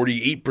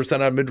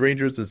 48% on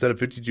mid-rangers instead of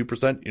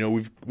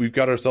 52%. We've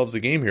got ourselves a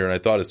game here, and I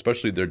thought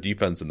especially their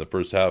defense in the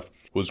first half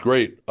was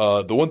great.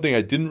 The one thing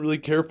I didn't really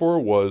care for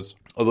was,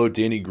 although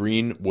Danny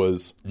Green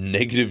was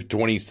negative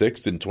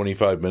 26 in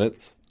 25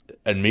 minutes,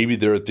 and maybe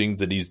there are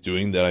things that he's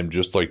doing that I'm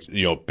just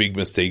big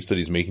mistakes that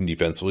he's making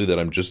defensively that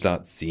I'm just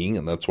not seeing.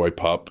 And that's why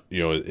Pop,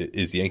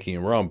 is yanking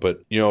him around.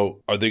 But,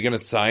 are they going to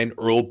sign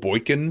Earl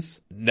Boykins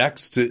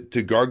next to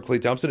guard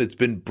Klay Thompson? It's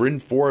been Bryn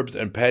Forbes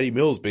and Patty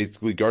Mills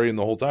basically guarding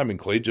the whole time. And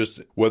Klay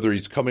just, whether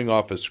he's coming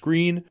off a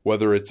screen,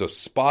 whether it's a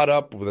spot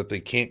up that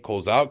they can't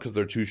close out because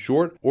they're too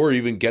short, or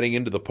even getting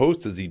into the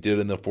post as he did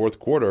in the fourth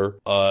quarter,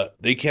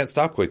 they can't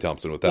stop Klay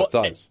Thompson with that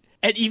size.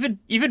 And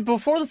even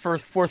before the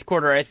fourth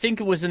quarter, I think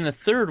it was in the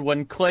third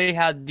when Klay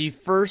had the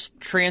first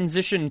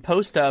transition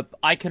post up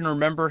I can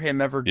remember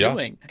him ever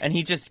doing, and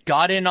he just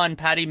got in on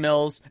Patty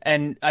Mills,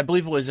 and I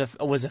believe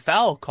it was a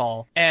foul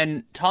call.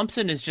 And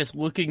Thompson is just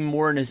looking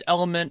more in his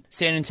element.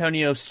 San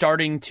Antonio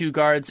starting 2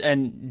 guards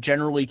and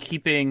generally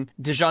keeping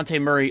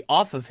DeJounte Murray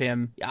off of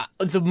him.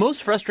 The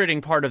most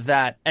frustrating part of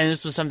that, and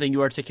this was something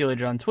you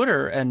articulated on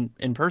Twitter and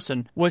in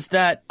person, was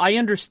that I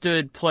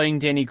understood playing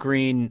Danny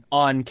Green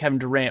on Kevin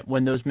Durant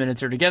when those minutes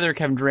are together.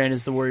 Kevin Durant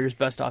is the Warriors'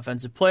 best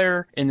offensive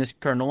player in this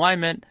current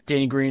alignment.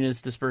 Danny Green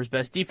is the Spurs'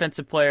 best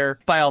defensive player,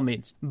 by all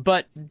means.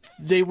 But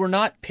they were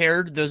not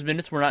paired. Those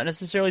minutes were not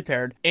necessarily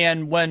paired.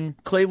 And when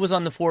Klay was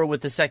on the floor with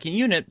the second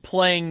unit,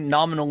 playing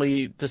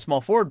nominally the small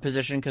forward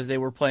position because they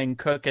were playing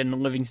Cook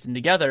and Livingston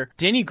together,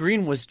 Danny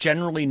Green was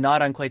generally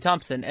not on Klay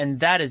Thompson, and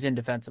that is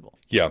indefensible.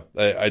 Yeah,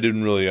 I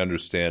didn't really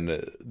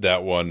understand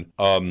that one.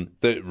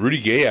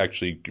 Rudy Gay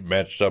actually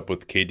matched up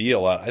with KD a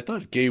lot. I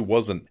thought Gay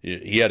wasn't.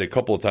 He had a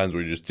couple of times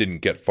where he just didn't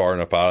get far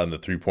enough out on the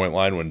 3-point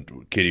line when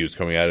KD was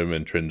coming at him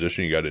in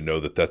transition. You got to know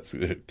that's,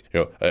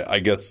 I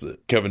guess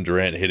Kevin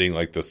Durant hitting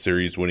the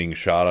series-winning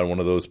shot on one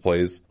of those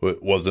plays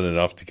wasn't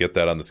enough to get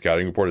that on the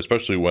scouting report,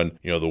 especially when,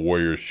 the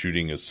Warriors'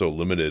 shooting is so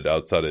limited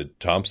outside of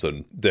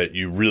Thompson that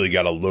you really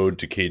got to load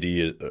to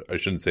KD. I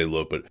shouldn't say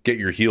load, but get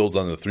your heels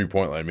on the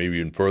 3-point line, maybe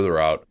even further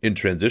out in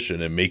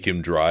transition and make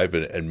him drive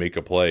and make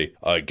a play.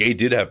 Gay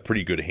did have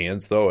pretty good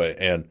hands, though,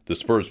 and the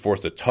Spurs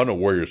forced a ton of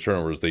Warriors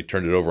turnovers. They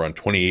turned it over on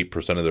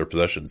 28% of their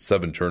possessions,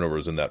 7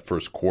 turnovers in that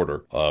first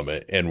quarter,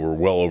 and were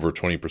well over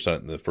 20%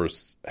 in the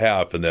first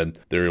half, and then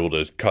they were able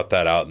to cut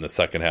that out in the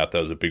second half.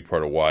 That was a big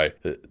part of why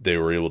they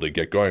were able to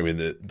get going. I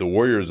mean, the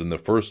Warriors in the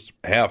first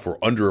half were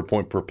under a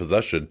point per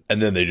possession,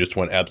 and then they just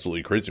went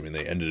absolutely crazy. I mean,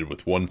 they ended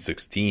with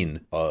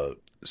 116,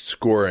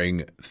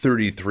 scoring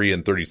 33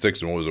 and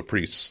 36 in what was a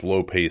pretty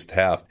slow-paced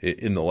half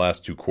in the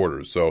last 2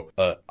 quarters. So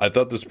I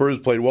thought the Spurs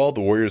played well. The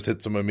Warriors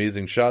hit some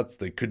amazing shots.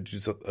 They could do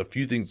a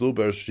few things a little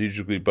better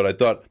strategically, but I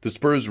thought the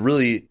Spurs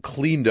really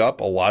cleaned up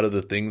a lot of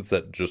the things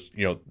that just,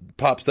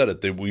 Pop said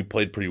it, that we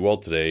played pretty well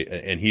today,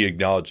 and he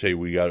acknowledged, hey,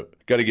 we got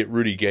to get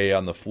Rudy Gay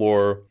on the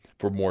floor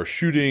for more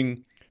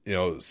shooting,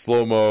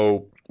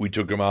 slow-mo. We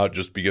took him out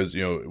just because,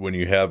 when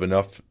you have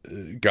enough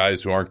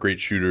guys who aren't great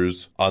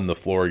shooters on the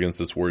floor against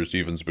this Warriors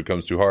defense, it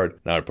becomes too hard.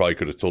 Now, I probably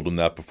could have told him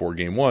that before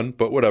game 1,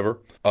 but whatever.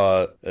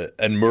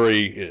 And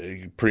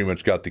Murray pretty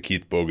much got the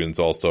Keith Bogans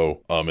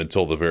also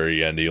until the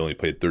very end. He only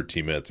played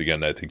 13 minutes.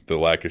 Again, I think the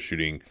lack of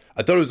shooting.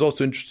 I thought it was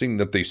also interesting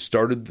that they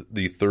started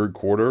the third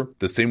quarter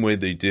the same way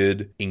they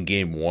did in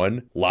game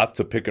 1.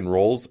 Lots of pick and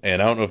rolls.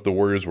 And I don't know if the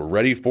Warriors were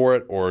ready for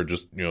it or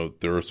just,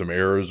 there were some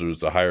errors or it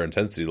was a higher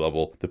intensity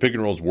level. The pick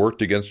and rolls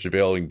worked against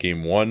JaVale in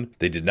game 1.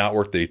 They did not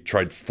work. They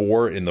tried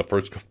 4 in the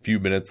first few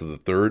minutes of the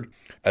third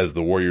as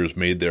the Warriors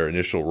made their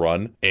initial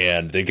run,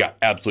 and they got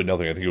absolutely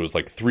nothing. I think it was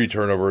 3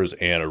 turnovers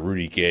and a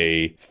Rudy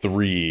Gay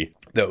 3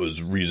 that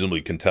was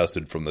reasonably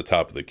contested from the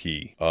top of the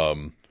key.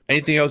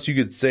 Anything else you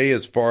could say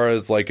as far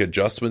as like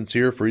adjustments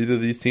here for either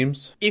of these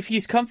teams? If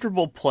he's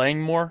comfortable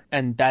playing more,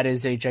 and that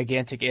is a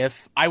gigantic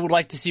if, I would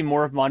like to see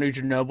more of Manu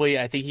Ginobili.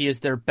 I think he is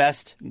their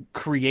best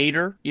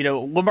creator.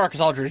 LaMarcus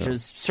Aldridge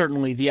is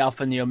certainly the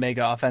alpha and the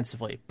omega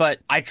offensively, but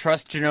I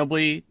trust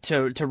Ginobili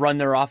to run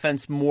their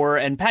offense more.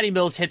 And Patty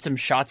Mills hit some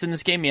shots in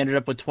this game. He ended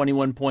up with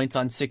 21 points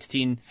on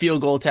 16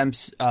 field goal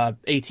attempts,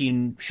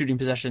 18 shooting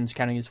possessions,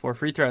 counting his 4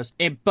 free throws.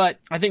 But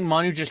I think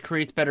Manu just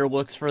creates better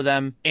looks for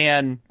them,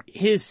 and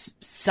his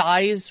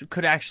size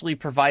could actually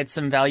provide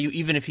some value,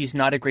 even if he's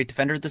not a great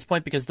defender at this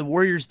point, because the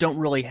Warriors don't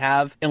really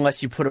have,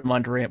 unless you put him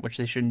on Durant, which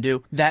they shouldn't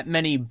do, that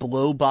many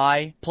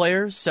blow-by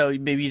players. So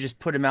maybe you just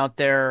put him out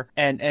there,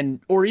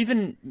 or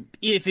even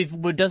if he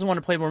doesn't want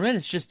to play more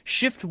minutes, just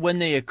shift when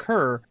they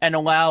occur and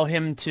allow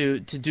him to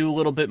do a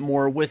little bit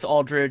more with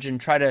Aldridge and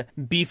try to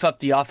beef up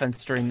the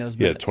offense during those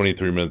minutes. Yeah,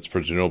 23 minutes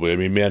for Ginobili. I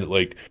mean, man,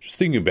 like, just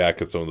thinking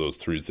back at some of those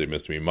threes they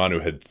missed. I mean, Manu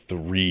had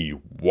 3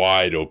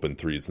 wide open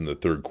threes in the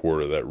third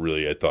quarter that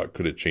really, I thought,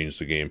 could have changed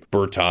the game.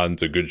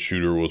 Bertans, a good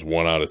shooter, was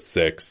 1 out of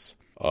 6.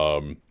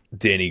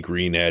 Danny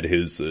Green had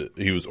his,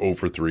 he was 0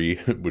 for 3,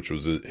 which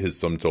was his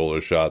sum total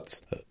of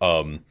shots.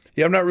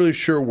 Yeah, I'm not really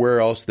sure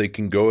where else they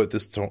can go at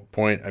this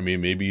point. I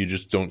mean, maybe you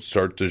just don't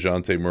start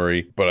DeJounte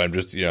Murray, but I'm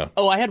just, yeah.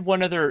 Oh, I had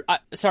one other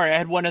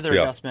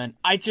adjustment.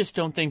 I just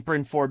don't think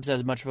Bryn Forbes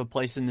has much of a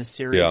place in this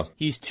series. Yeah.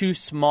 He's too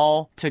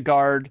small to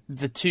guard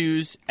the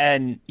 2s,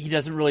 and he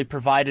doesn't really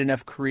provide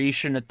enough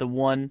creation at the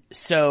 1.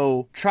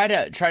 So try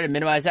to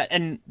minimize that.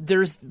 And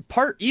there's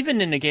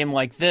even in a game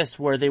like this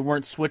where they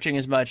weren't switching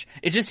as much,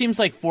 it just seems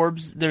like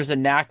Forbes, there's a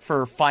knack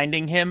for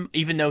finding him,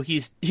 even though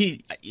he's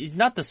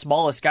not the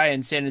smallest guy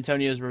in San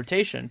Antonio's rotation.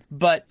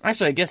 But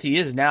actually, I guess he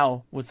is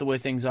now with the way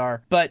things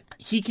are. But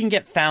he can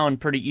get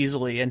found pretty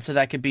easily, and so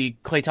that could be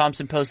Klay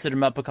Thompson posted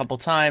him up a couple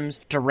times.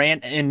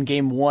 Durant in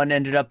game 1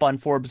 ended up on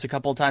Forbes a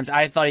couple times.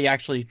 I thought he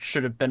actually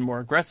should have been more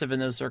aggressive in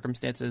those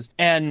circumstances.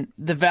 And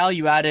the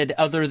value added,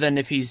 other than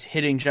if he's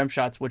hitting jump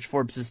shots, which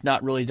Forbes has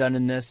not really done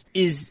in this,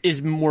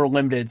 is more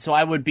limited. So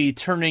I would be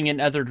turning in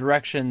other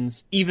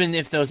directions, even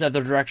if those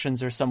other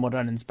directions are somewhat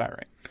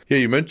uninspiring. Yeah,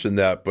 you mentioned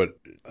that, but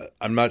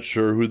I'm not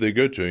sure who they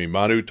go to. I mean,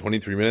 Manu,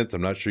 23 minutes.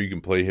 I'm not sure you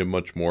can play him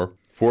much more.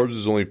 Forbes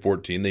is only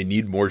 14. They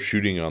need more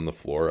shooting on the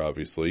floor,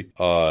 obviously.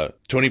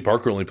 Tony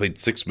Parker only played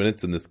 6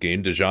 minutes in this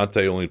game.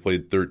 DeJounte only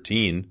played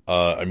 13.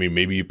 I mean,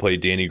 maybe you play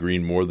Danny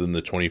Green more than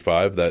the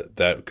 25.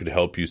 That could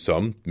help you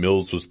some.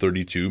 Mills was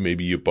 32.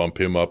 Maybe you bump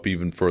him up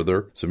even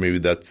further. So maybe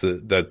that's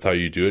how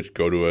you do it.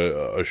 Go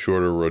to a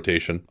shorter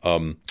rotation.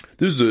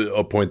 This is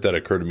a point that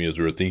occurred to me as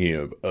we were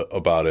thinking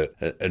about it,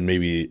 and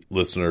maybe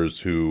listeners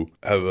who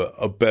have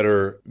a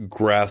better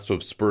grasp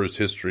of Spurs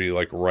history,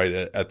 like right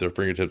at their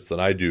fingertips than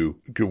I do,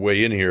 could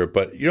weigh in here.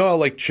 But you know how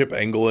like Chip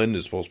Engelland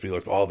is supposed to be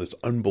like, oh, this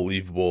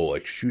unbelievable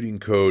like shooting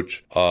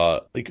coach.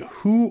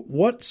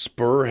 What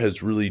Spur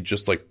has really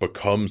just like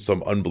become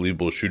some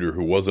unbelievable shooter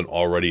who wasn't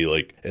already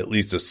like at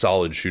least a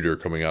solid shooter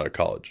coming out of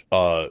college?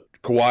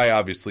 Kawhi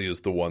obviously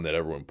is the one that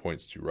everyone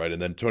points to, right?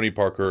 And then Tony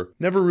Parker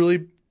never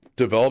really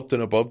developed an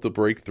above the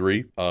break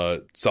 3,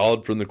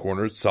 solid from the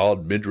corners,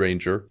 solid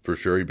mid-ranger for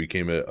sure. He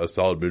became a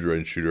solid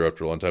mid-range shooter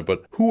after a long time.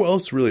 But who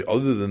else really,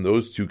 other than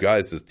those 2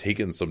 guys, has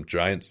taken some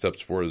giant steps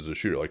forward as a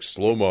shooter? Like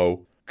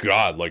Slow-Mo,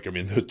 God, like, I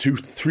mean, the 2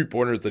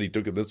 3-pointers that he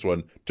took in this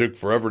one took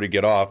forever to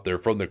get off. They're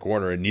from the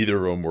corner, and neither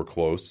of them were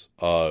close.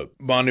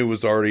 Manu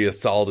was already a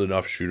solid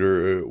enough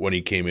shooter when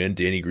he came in.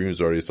 Danny Green was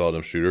already a solid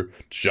enough shooter.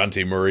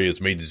 DeJounte Murray has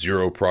made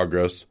 0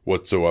 progress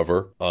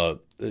whatsoever.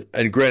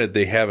 And granted,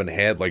 they haven't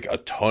had like a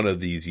ton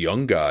of these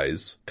young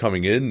guys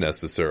coming in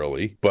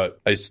necessarily, but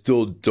I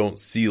still don't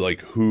see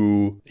like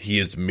who he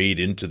has made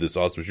into this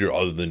awesome shooter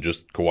other than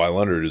just Kawhi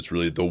Leonard is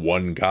really the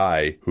one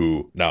guy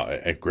who now,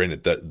 and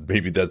granted that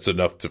maybe that's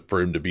enough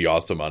for him to be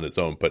awesome on his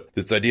own. But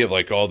this idea of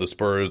like, oh, the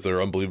Spurs, their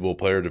unbelievable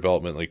player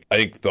development, like I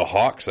think the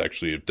Hawks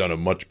actually have done a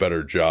much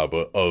better job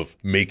of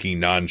making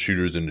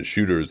non-shooters into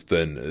shooters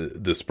than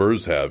the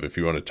Spurs have. If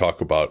you want to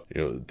talk about,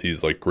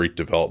 these like great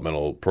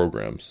developmental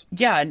programs.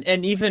 Yeah.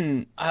 And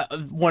even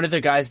one of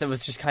the guys that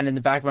was just kind of in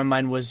the back of my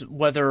mind was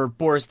whether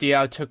Boris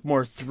Diaw took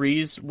more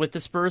threes with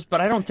the Spurs,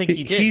 but I don't think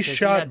he did. He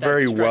shot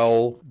very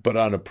well, but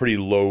on a pretty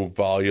low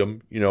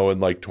volume, in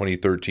like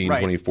 2013, right.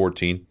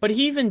 2014. But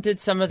he even did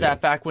some of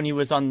that back when he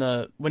was on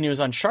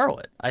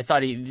Charlotte. I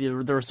thought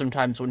there were some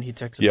times when he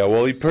took some. Yeah,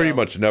 well, he pretty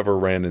much never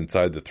ran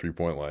inside the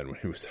 3-point line when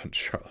he was on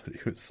Charlotte.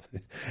 He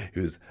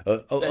was a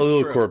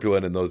little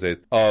corpulent in those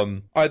days. All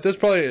right, that's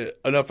probably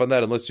enough on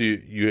that. Unless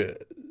you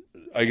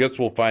I guess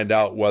we'll find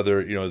out whether,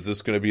 is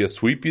this going to be a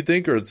sweep, you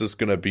think, or is this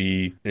going to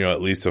be,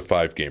 at least a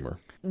 5-gamer?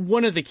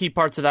 One of the key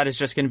parts of that is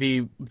just going to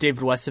be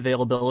David West's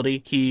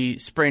availability. He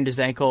sprained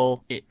his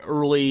ankle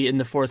early in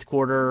the fourth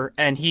quarter,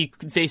 and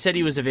they said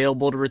he was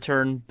available to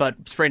return,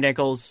 but sprained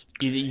ankles,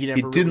 you never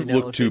really know. It didn't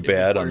look too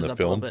bad on the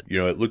film.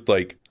 It looked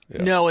like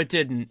No, it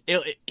didn't.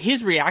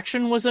 His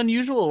reaction was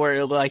unusual,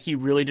 where like he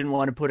really didn't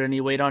want to put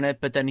any weight on it,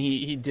 but then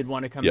he did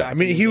want to come back. Yeah, I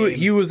mean,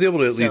 he was able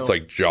to at least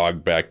like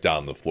jog back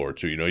down the floor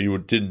too. He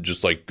didn't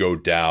just like go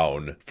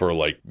down for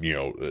like,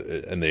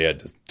 and they had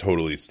to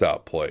totally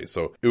stop play.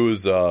 So it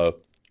was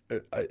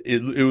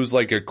it was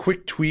like a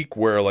quick tweak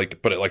where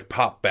but it like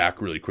popped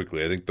back really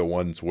quickly. I think the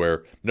ones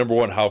where, number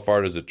one, how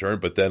far does it turn?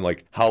 But then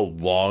like how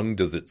long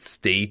does it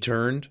stay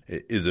turned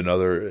is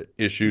another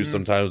issue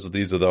sometimes with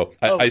these. Although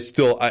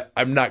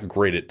I'm not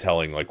great at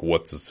telling like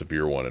what's a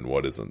severe one and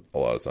what isn't a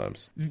lot of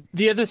times.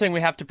 The other thing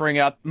we have to bring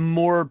up,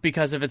 more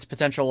because of its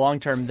potential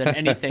long-term than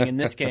anything in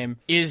this game,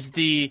 is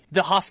the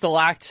hostile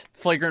act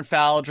flagrant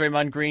foul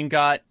Draymond Green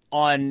got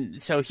on.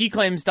 So he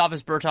claims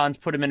Davis Bertans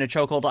put him in a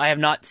chokehold. I have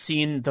not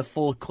seen the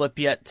full clip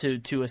yet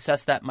to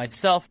assess that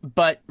myself,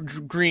 but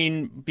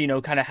Green,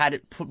 kind of had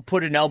it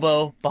put an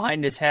elbow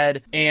behind his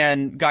head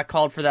and got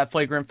called for that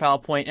flagrant foul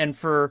point. And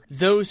for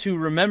those who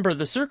remember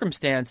the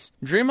circumstance,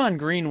 Draymond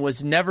Green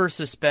was never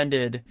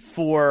suspended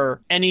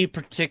for any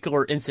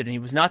particular incident. He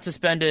was not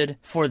suspended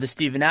for the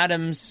Steven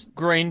Adams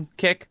groin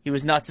kick. He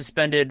was not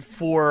suspended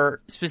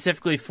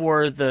specifically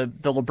for the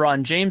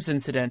LeBron James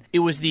incident. It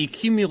was the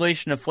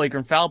accumulation of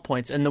flagrant foul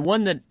points, and the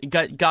one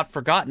that got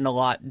forgotten a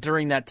lot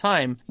during that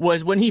time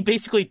was when he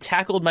basically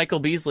tackled Michael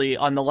Beasley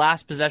on the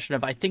last possession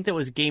of, I think that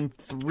was game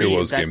 3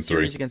 of that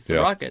series against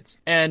the Rockets.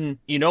 And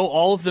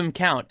all of them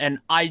count, and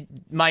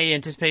my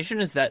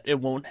anticipation is that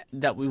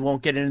we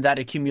won't get into that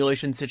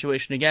accumulation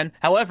situation again.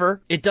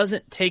 However, it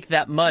doesn't take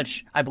that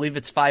much, I believe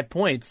it's 5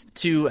 points,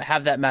 to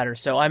have that matter.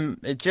 So I'm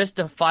just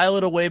a file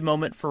it away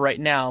moment for right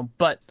now,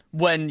 but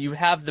when you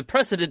have the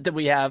precedent that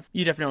we have,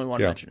 you definitely want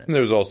to mention it. And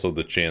there's also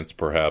the chance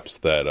perhaps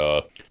that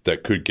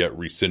that could get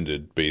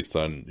rescinded based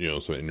on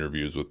some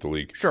interviews with the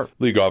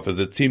league office.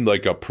 It seemed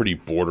like a pretty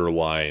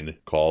borderline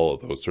call,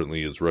 although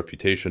certainly his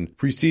reputation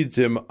precedes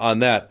him on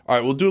that. All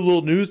right, we'll do a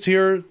little news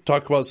here,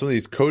 talk about some of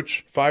these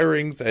coach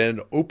firings and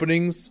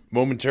openings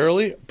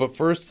momentarily. But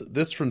first,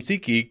 this from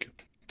SeatGeek.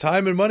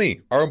 Time and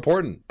money are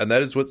important, and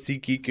that is what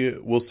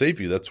SeatGeek will save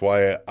you. That's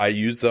why I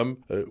use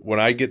them when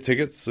I get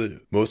tickets,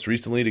 most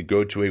recently to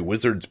go to a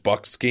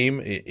Wizards-Bucks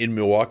game in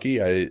Milwaukee.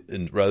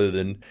 And rather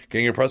than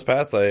getting a press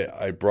pass,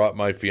 I brought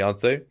my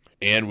fiance,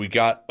 and we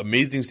got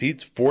amazing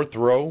seats, 4th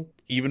row,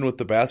 even with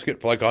the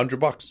basket, for like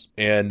 $100.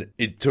 And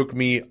it took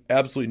me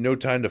absolutely no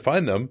time to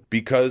find them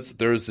because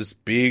there's this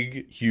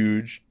big,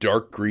 huge,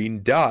 dark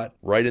green dot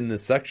right in the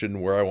section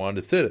where I wanted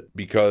to sit it,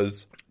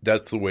 because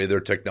that's the way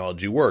their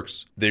technology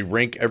works. They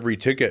rank every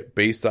ticket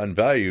based on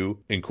value,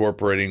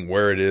 incorporating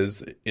where it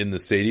is in the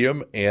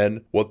stadium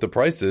and what the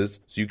price is,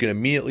 so you can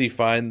immediately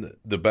find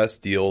the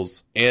best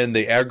deals, and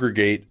they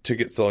aggregate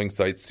ticket selling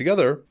sites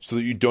together so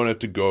that you don't have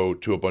to go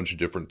to a bunch of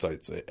different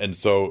sites. And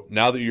so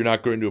now that you're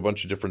not going to a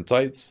bunch of different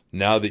sites,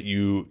 now that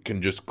you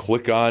can just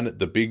click on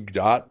the big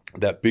dot,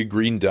 that big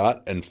green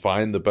dot, and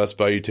find the best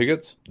value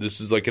tickets,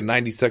 this is like a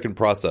 90-second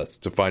process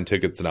to find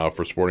tickets now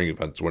for sporting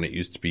events, when it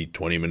used to be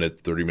 20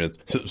 minutes, 30 minutes,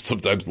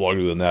 sometimes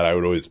longer than that. I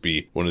would always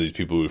be one of these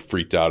people who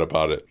freaked out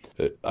about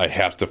it. I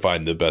have to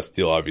find the best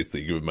deal,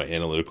 obviously, given my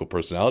analytical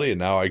personality, and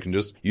now I can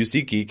just use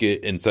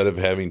SeatGeek instead of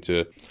having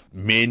to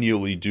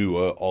manually do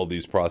all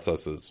these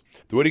processes.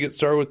 The way to get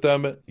started with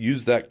them,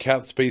 use that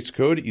CapSpace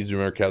code, easy to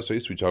remember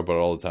CapSpace, we talk about it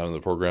all the time in the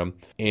program,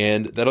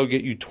 and that'll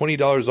get you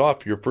 $20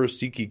 off your first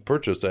SeatGeek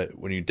purchase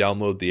when you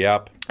download the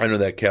app. Enter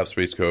that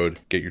CapSpace code,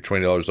 get your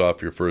 $20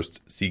 off your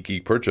first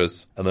SeatGeek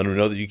purchase, and then we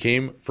know that you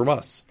came from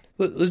us.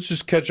 Let's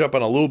just catch up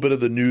on a little bit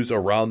of the news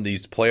around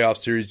these playoff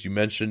series. You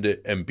mentioned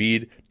it,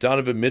 Embiid.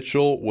 Donovan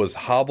Mitchell was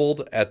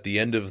hobbled at the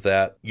end of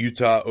that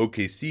Utah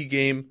OKC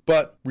game,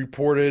 but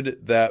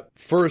reported that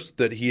first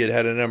that he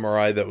had an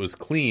MRI that was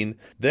clean.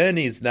 Then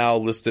he's now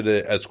listed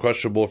as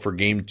questionable for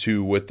game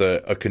 2 with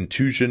a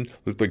contusion.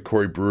 Looked like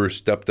Corey Brewer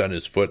stepped on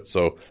his foot.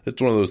 So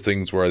it's one of those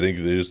things where I think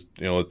they just,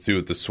 let's see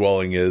what the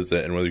swelling is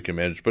and whether he can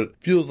manage. But it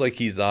feels like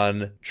he's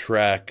on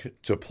track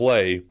to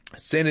play.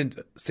 San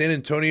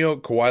Antonio,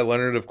 Kawhi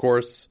Leonard, of course.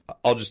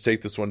 I'll just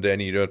take this one,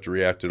 Danny. You don't have to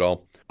react at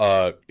all.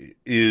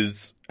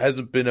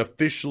 Hasn't been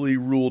officially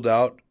ruled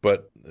out,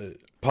 but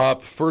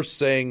Pop first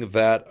saying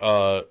that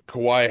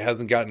Kawhi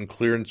hasn't gotten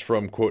clearance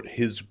from, quote,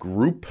 his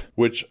group,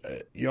 which,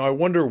 I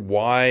wonder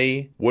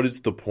why. What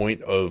is the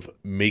point of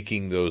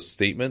making those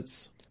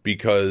statements?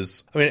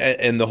 Because,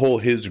 and the whole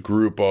his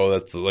group,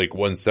 that's like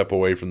one step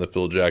away from the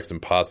Phil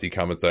Jackson posse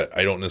comments.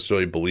 I don't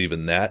necessarily believe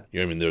in that.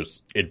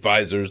 There's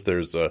advisors,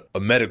 there's a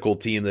medical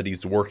team that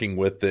he's working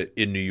with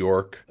in New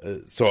York.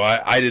 So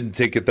I didn't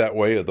take it that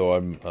way, although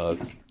I'm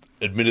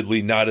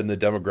admittedly not in the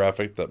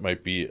demographic that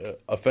might be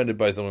offended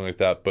by something like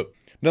that. But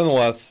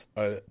nonetheless,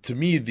 to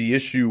me, the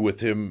issue with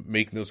him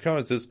making those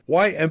comments is,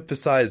 why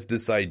emphasize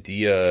this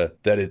idea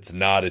that it's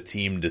not a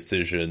team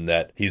decision,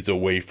 that he's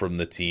away from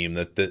the team,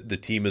 that the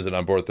team isn't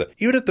on board with that?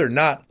 Even if they're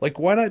not, like,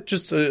 why not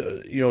just,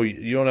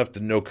 you don't have to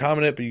no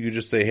comment it, but you could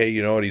just say, hey,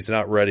 you know what, he's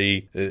not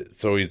ready,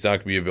 so he's not going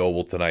to be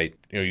available tonight.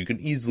 you can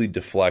easily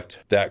deflect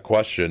that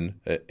question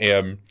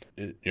and,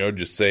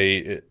 just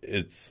say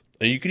it's.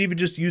 And you can even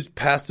just use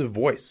passive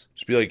voice.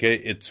 Just be like, hey,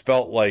 it's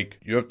felt like,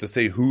 you don't have to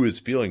say who is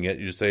feeling it.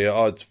 You just say,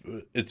 oh,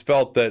 it's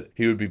felt that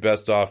he would be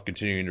best off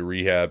continuing to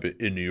rehab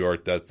in New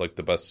York. That's like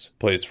the best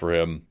place for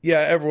him. Yeah,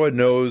 everyone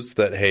knows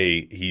that,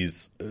 hey,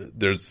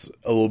 there's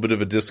a little bit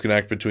of a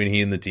disconnect between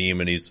he and the team,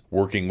 and he's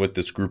working with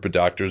this group of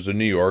doctors in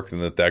New York,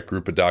 and that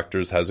group of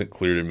doctors hasn't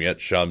cleared him yet.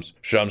 Shams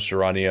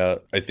Charania,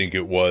 I think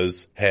it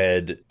was,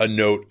 had a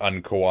note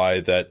on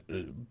Kawhi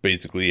that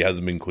basically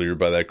hasn't been cleared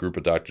by that group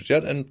of doctors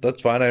yet, and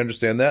that's fine. I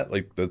understand that.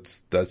 Like,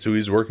 that's who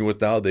he's working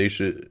with now. They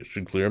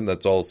should clear him.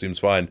 That's all seems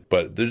fine.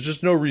 But there's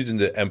just no reason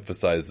to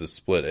emphasize this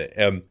split.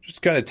 And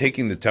just kind of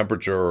taking the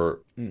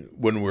temperature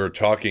when we were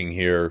talking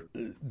here,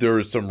 there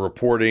was some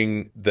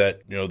reporting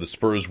that, the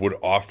Spurs would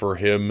offer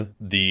him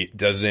the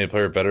designated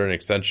player veteran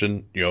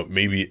extension.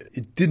 Maybe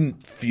it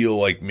didn't feel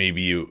like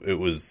maybe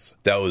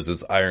that was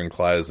as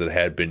ironclad as it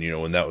had been,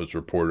 when that was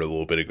reported a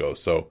little bit ago.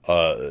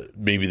 So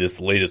maybe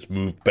this latest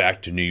move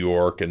back to New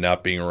York and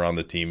not being around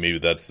the team, maybe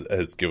that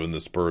has given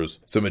the Spurs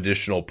some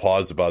additional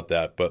pause about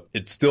that. But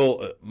it's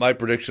still, my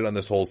prediction on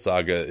this whole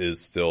saga is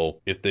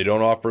still, if they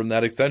don't offer him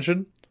that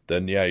extension,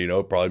 then yeah,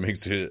 it probably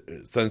makes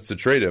sense to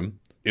trade him.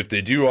 If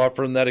they do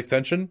offer him that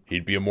extension,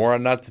 he'd be a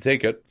moron not to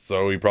take it,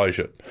 so he probably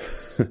should,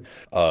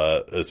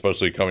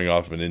 especially coming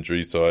off of an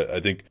injury. So I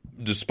think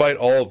despite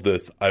all of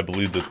this, I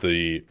believe that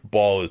the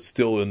ball is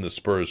still in the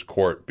Spurs'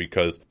 court,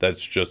 because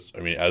that's just,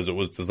 as it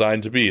was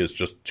designed to be, it's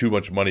just too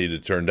much money to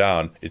turn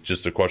down. It's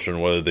just a question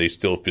of whether they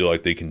still feel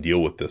like they can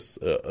deal with this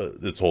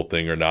whole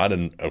thing or not,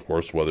 and of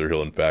course whether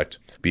he'll in fact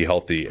be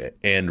healthy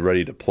and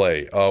ready to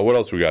play. What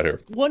else we got here?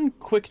 One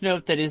quick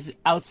note that is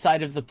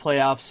outside of the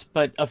playoffs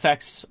but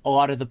affects a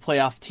lot of the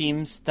playoff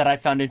teams that I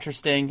found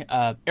interesting.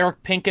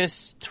 Eric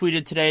Pincus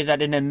tweeted today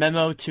that in a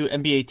memo to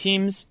NBA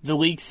teams, the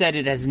league said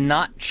it has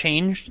not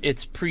changed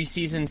its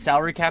preseason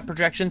salary cap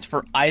projections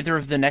for either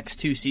of the next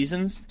two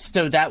seasons.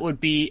 So that would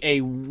be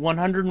a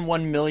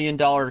 $101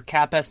 million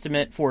cap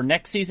estimate for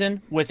next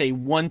season with a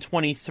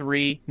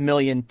 $123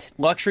 million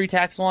luxury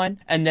tax line,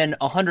 and then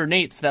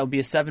 108, so that would be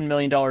a $7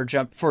 million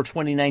jump for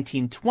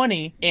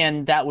 2019-20,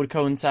 and that would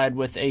coincide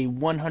with a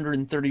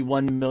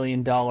 $131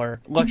 million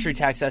luxury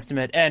tax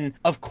estimate. And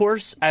of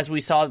course, as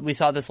we saw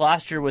this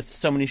last year with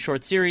so many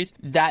short series,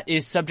 that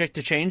is subject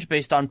to change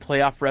based on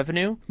playoff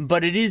revenue.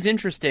 But it is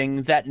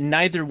interesting that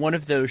neither one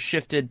of those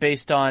shifted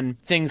based on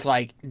things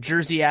like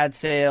jersey ad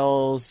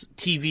sales,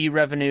 TV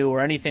revenue,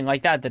 or anything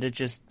like that it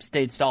just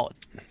stayed solid.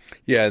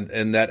 Yeah,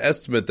 and that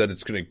estimate that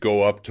it's going to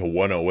go up to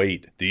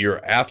 108 the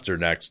year after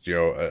next,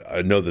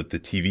 I know that the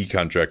TV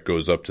contract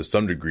goes up to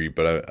some degree,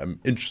 but I'm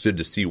interested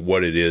to see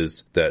what it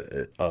is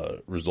that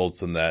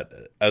results in that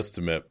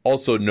estimate.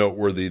 Also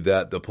noteworthy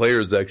that the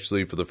players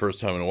actually, for the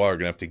first time in a while, are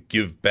going to have to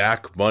give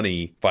back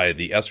money via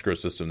the escrow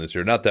system this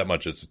year. Not that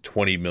much, it's a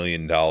 $20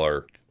 million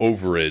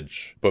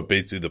overage, but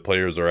basically the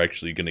players are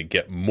actually going to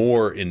get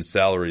more in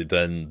salary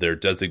than their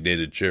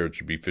designated share,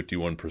 which would be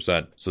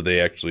 51%. So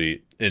they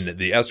actually, in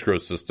the escrow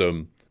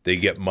system, they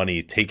get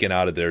money taken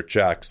out of their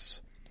checks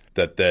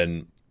that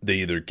then they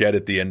either get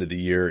at the end of the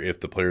year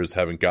if the players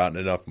haven't gotten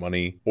enough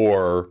money,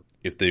 or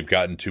if they've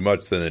gotten too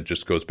much, then it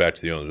just goes back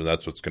to the owners, and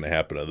that's what's going to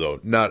happen.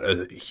 Although not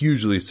a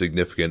hugely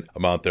significant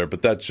amount there,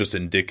 but that's just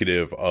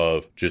indicative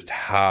of just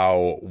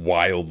how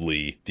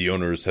wildly the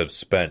owners have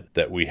spent,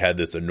 that we had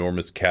this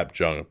enormous cap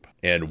jump.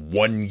 And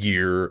 1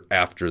 year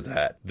after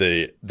that,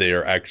 they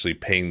are actually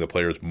paying the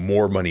players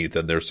more money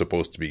than they're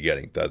supposed to be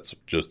getting. That's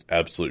just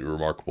absolutely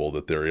remarkable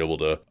that they're able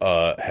to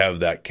have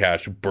that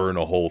cash burn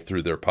a hole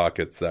through their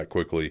pockets that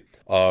quickly.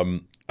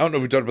 I don't know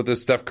if we talked about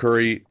this. Steph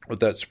Curry with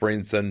that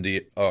sprained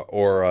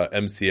or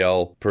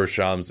MCL per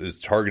Shams is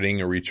targeting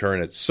a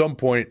return at some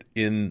point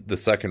in the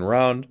second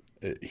round.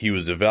 He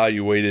was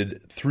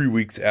evaluated 3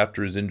 weeks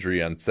after his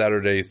injury on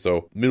Saturday,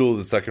 so middle of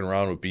the second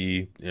round would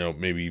be,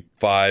 maybe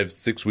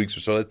 5-6 weeks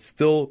or so. It's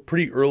still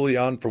pretty early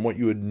on from what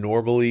you would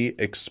normally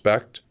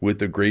expect with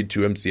the grade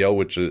 2 MCL,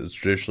 which has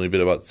traditionally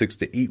been about 6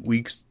 to 8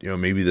 weeks.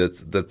 Maybe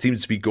that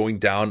seems to be going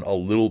down a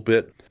little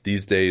bit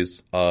these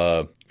days.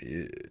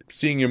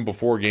 Seeing him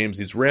before games,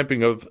 he's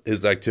ramping up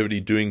his activity,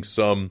 doing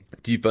some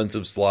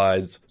defensive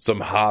slides, some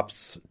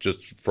hops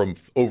just from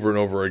over and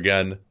over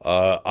again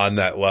on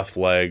that left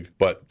leg,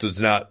 but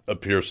does not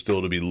appear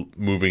still to be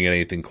moving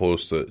anything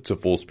close to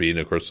full speed. And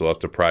of course, he'll have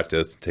to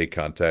practice, take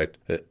contact,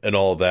 and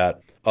all of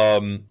that.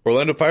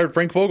 Orlando fired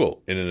Frank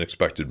Vogel in an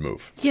expected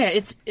move. Yeah,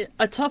 it's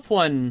a tough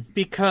one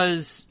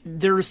because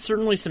there is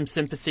certainly some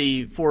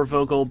sympathy for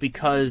Vogel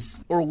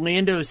because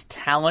Orlando's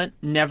talent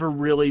never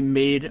really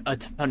made a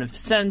ton of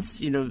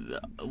sense.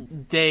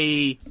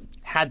 They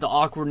had the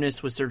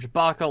awkwardness with Serge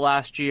Ibaka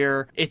last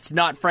year. It's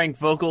not Frank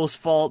Vogel's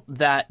fault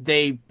that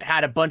they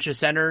had a bunch of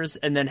centers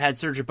and then had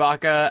Serge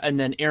Ibaka, and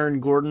then Aaron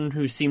Gordon,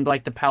 who seemed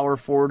like the power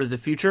forward of the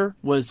future,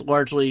 was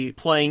largely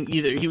playing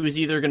he was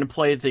either going to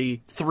play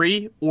the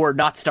 3 or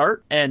not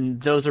start,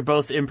 and those are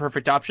both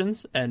imperfect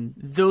options, and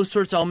those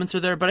sorts of elements are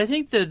there. But I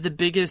think the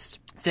biggest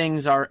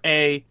things are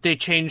they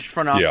changed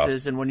front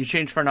offices, and when you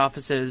change front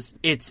offices,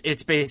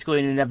 it's basically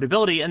an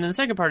inevitability. And then the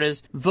second part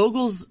is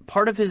Vogel's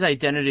part of his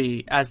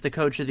identity as the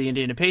coach of the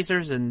Indiana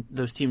Pacers, and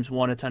those teams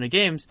won a ton of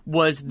games,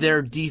 was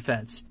their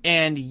defense.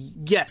 And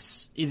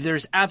yes,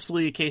 there's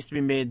absolutely a case to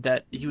be made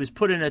that he was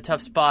put in a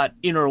tough spot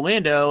in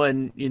Orlando,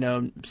 and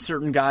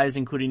certain guys,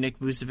 including Nick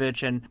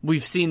Vucevic, and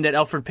we've seen that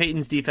Elfrid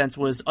Payton's defense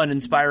was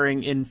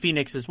uninspiring in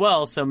Phoenix as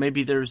well. So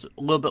maybe there's a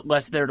little bit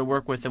less there to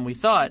work with than we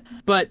thought.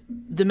 But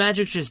the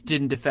Magic just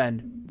didn't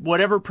defend.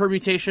 Whatever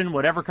permutation,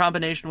 whatever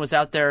combination was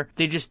out there,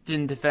 they just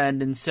didn't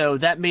defend. And so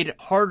that made it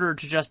harder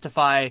to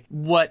justify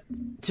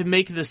to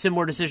make the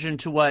similar decision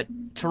to what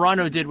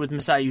Toronto did with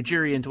Masai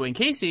Ujiri and Dwayne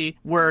Casey,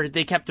 where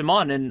they kept him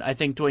on. And I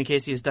think Dwayne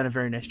Casey has done a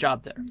very nice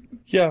job there.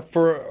 Yeah,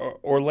 for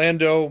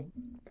Orlando,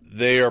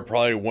 they are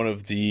probably one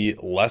of the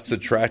less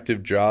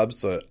attractive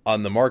jobs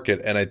on the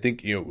market. And I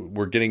think,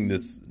 we're getting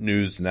this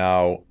news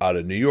now out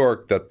of New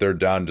York that they're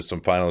down to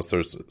some finalists.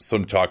 There's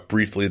some talk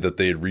briefly that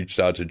they had reached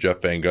out to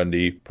Jeff Van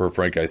Gundy per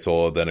Frank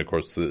Isola. Then, of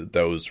course,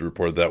 that was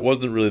reported that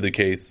wasn't really the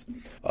case.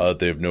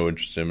 They have no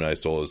interest in him, and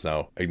Isola has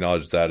now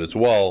acknowledged that as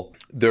well.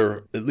 There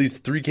are at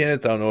least 3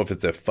 candidates. I don't know if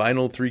it's a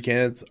final 3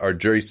 candidates. Are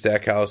Jerry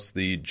Stackhouse,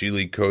 the G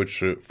League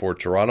coach for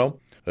Toronto,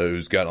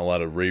 who's gotten a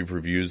lot of rave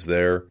reviews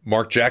there.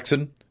 Mark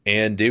Jackson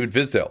and David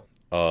Fizdale.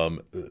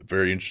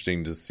 Very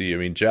interesting to see. I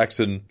mean,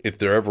 Jackson, if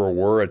there ever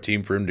were a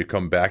team for him to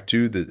come back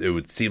to, that it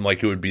would seem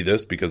like it would be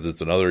this, because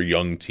it's another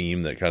young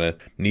team that kind of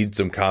needs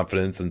some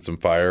confidence and some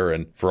fire.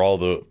 And for all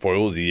the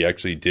foibles, he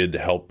actually did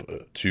help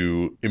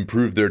to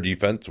improve their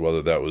defense,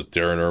 whether that was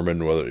Darren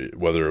Erman,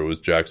 whether it was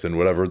Jackson,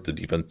 whatever. The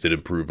defense did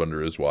improve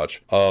under his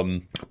watch.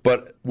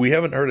 But we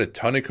haven't heard a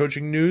ton of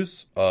coaching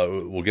news.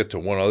 We'll get to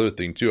one other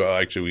thing, too.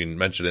 Actually, we can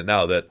mention it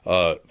now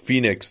that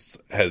Phoenix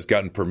has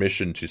gotten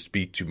permission to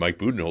speak to Mike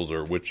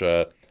Budenholzer, which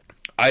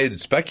I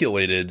had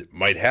speculated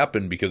might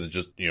happen because it's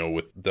just,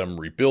 with them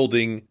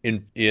rebuilding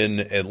in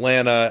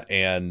Atlanta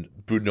and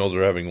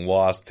Budenholzer having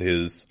lost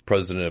his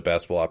president of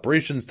basketball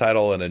operations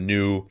title and a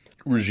new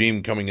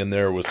regime coming in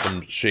there with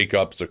some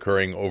shakeups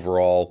occurring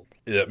overall,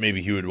 that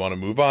maybe he would want to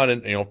move on.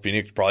 And,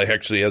 Phoenix probably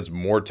actually has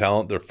more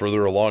talent. They're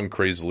further along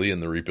crazily in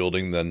the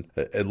rebuilding than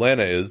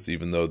Atlanta is,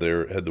 even though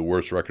they had the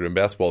worst record in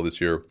basketball this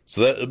year.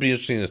 So that'll be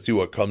interesting to see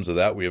what comes of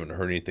that. We haven't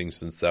heard anything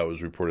since that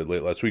was reported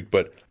late last week.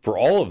 But for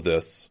all of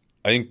this,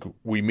 I think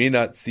we may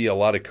not see a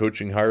lot of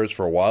coaching hires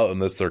for a while,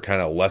 unless they're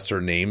kind of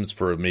lesser names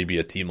for maybe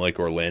a team like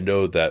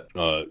Orlando that,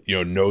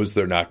 knows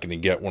they're not going to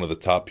get one of the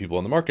top people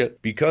on the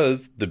market,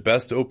 because the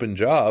best open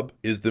job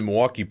is the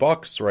Milwaukee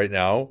Bucks right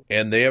now,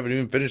 and they haven't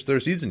even finished their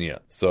season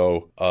yet.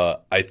 So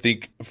I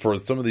think for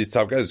some of these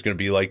top guys, it's going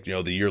to be like, the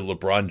year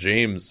LeBron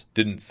James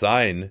didn't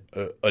sign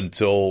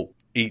until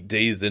 8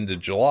 days into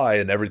July,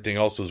 and everything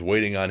else was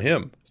waiting on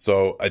him.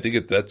 So I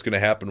think that's going to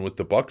happen with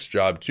the Bucks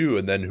job too,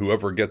 and then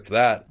whoever gets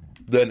that,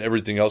 then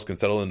everything else can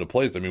settle into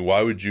place. I mean,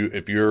 why would you,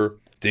 if you're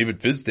David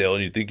Fizdale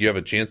and you think you have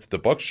a chance at the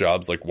Bucks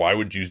jobs, like, why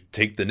would you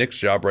take the Knicks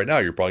job right now?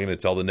 You're probably going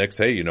to tell the Knicks,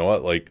 hey, you know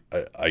what, like,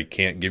 I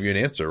can't give you an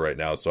answer right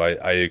now. So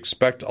I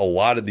expect a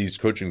lot of these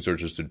coaching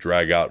searches to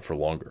drag out for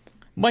longer.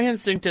 My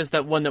instinct is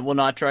that one that will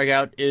not drag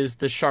out is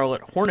the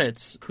Charlotte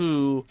Hornets,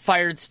 who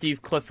fired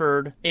Steve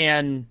Clifford.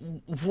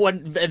 And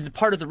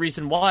part of the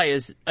reason why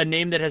is a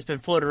name that has been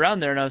floated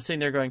around there. And I was sitting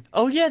there going,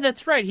 oh, yeah,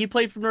 that's right. He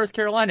played for North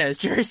Carolina as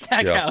Jerry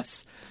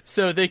Stackhouse. Yeah.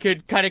 So they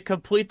could kind of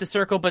complete the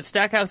circle. But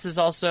Stackhouse is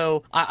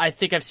also, I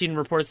think I've seen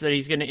reports that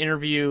he's going to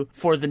interview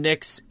for the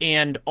Knicks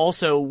and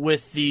also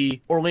with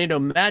the Orlando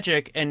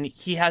Magic. And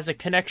he has a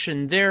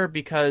connection there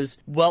because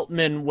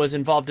Weltman was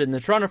involved in the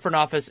Toronto front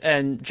office,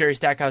 and Jerry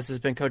Stackhouse has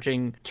been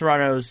coaching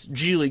Toronto's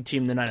G League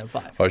team, the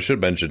 905. I should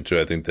mention, too,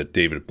 I think that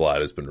David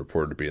Blatt has been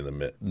reported to be in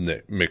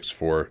the mix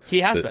for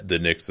the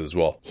Knicks as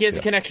well. He has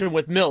a connection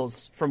with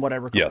Mills, from what I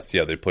recall. Yes,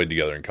 yeah, they played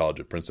together in college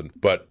at Princeton.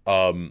 But,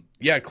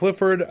 yeah,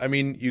 Clifford, I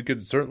mean, you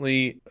could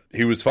certainly,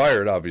 he was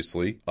fired,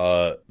 obviously.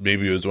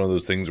 Maybe it was one of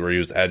those things where he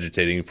was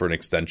agitating for an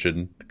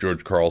extension,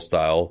 George Karl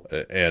style,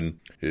 and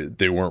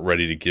they weren't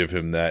ready to give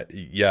him that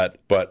yet.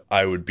 But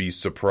I would be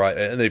surprised,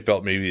 and they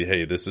felt maybe,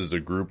 hey, this is a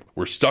group,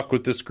 we're stuck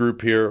with this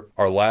group here.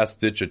 Our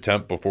last-ditch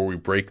attempt before we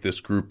break this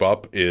group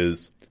up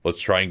is,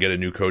 let's try and get a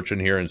new coach in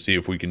here and see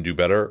if we can do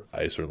better.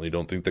 I certainly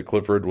don't think that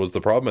Clifford was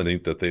the problem. I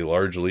think that they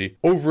largely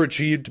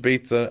overachieved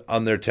based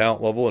on their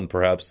talent level, and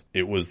perhaps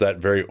it was that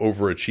very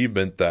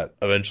overachievement that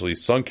eventually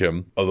sunk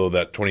him, although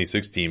that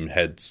 2016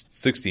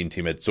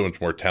 team had so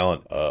much more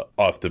talent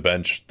off the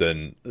bench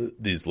than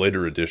these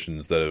later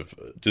additions that have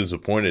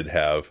disappointed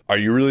have. Are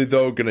you really,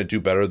 though, going to do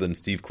better than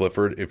Steve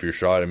Clifford if you're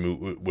Shaw? I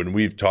mean, when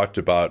we've talked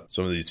about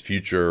some of these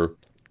future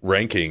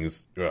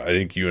rankings, I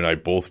think you and I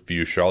both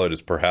view Charlotte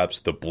as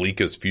perhaps the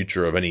bleakest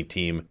future of any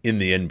team in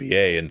the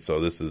NBA. And so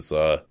this is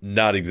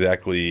not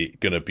exactly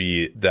going to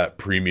be that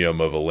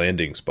premium of a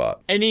landing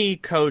spot. Any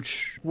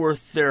coach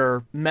worth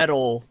their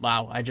medal,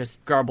 wow, I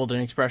just garbled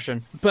an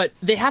expression, but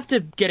they have to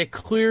get a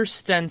clear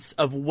sense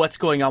of what's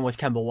going on with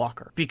Kemba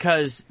Walker,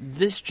 because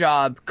this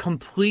job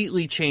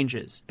completely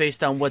changes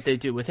based on what they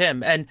do with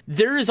him. And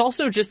there is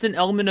also just an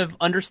element of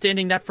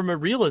understanding that from a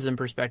realism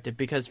perspective,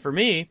 because for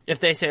me, if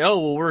they say, oh,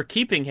 well, we're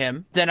keeping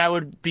him, then I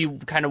would be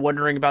kind of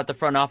wondering about the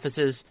front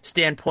office's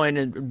standpoint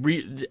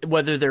and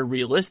whether they're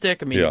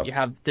realistic. I mean, you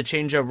have the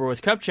changeover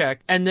with Kupchak.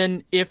 And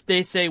then if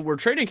they say we're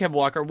trading Kemba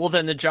Walker, well,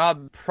 then the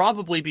job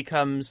probably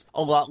becomes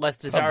a lot less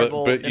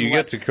desirable. But you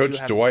get to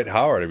coach Dwight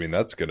Howard. I mean,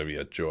 that's going to be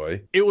a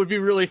joy. It would be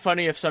really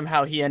funny if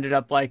somehow he ended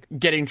up like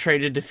getting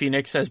traded to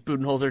Phoenix as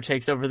Budenholzer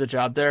takes over the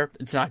job there.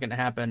 It's not going to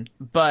happen.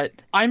 But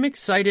I'm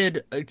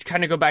excited,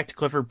 kind of go back to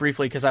Clifford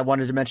briefly because I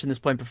wanted to mention this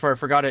point before I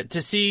forgot it,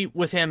 to see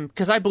with him,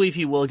 because I believe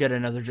he will get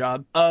another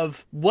job,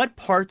 of what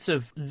parts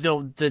of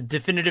the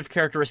definitive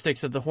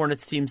characteristics of the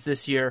Hornets teams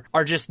this year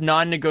are just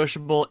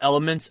non-negotiable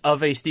elements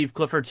of a Steve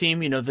Clifford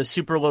team. You know, the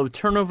super low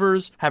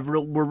turnovers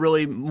were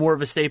really more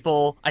of a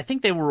staple. I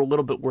think they were a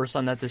little bit worse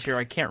on that this year.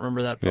 I can't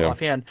remember that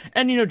offhand.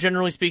 And, you know,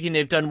 generally speaking,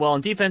 they've done well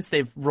in defense.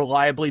 They've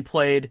reliably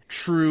played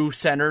true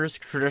centers,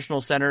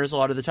 traditional centers a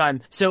lot of the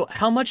time. So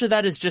how much of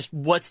that is just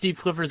what Steve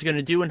Clifford is going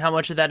to do, and how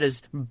much of that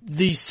is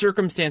the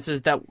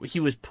circumstances that he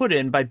was put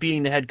in by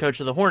being the head coach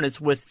of the Hornets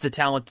with the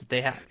talent that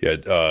they have?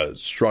 Yeah,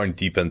 strong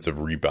defensive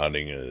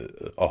rebounding,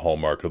 a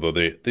hallmark, although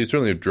they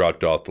certainly have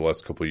dropped off the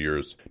last couple of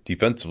years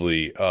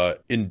defensively.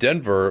 In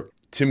Denver,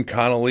 Tim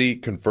Connolly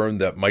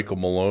confirmed that Michael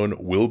Malone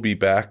will be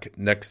back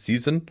next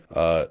season.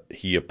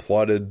 He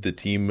applauded the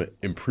team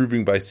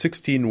improving by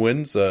 16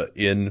 wins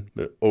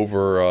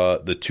over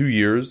the 2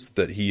 years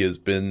that he has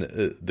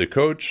been the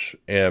coach,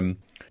 and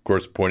of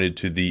course pointed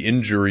to the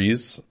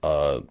injuries.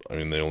 I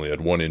mean, they only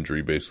had one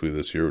injury basically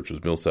this year, which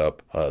was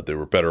Millsap. They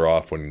were better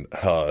off when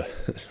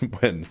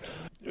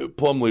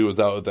Plumlee was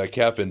out with that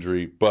calf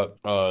injury, but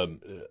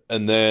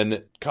and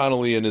then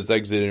Connolly in his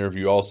exit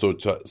interview also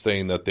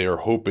saying that they are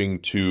hoping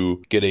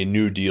to get a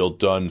new deal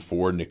done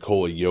for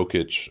Nikola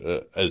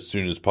Jokic as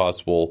soon as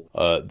possible.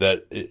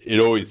 That it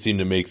always seemed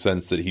to make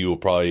sense that he will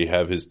probably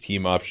have his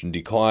team option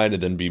decline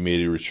and then be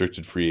made a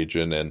restricted free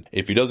agent. And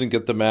if he doesn't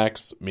get the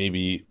max,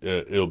 maybe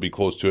it'll be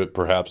close to it.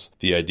 Perhaps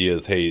the idea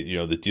is, hey, you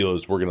know, the deal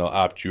is we're going to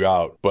opt you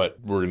out, but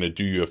we're going to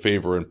do you a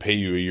favor and pay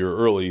you a year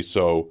early.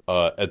 So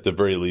at the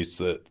very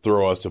least,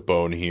 throw us a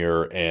bone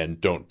here and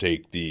don't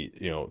take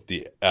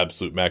the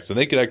absolute max. And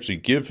they could actually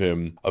give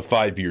him a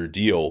 5-year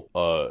deal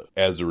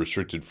as a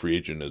restricted free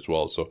agent as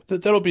well. So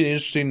that'll be an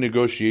interesting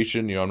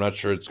negotiation. You know, I'm not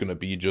sure it's going to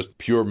be just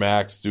pure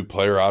max. Do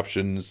player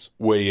options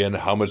weigh in?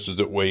 How much does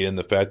it weigh in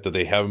the fact that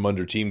they have him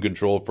under team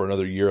control for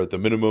another year at the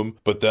minimum?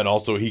 But then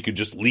also he could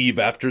just leave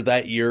after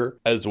that year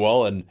as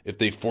well. And if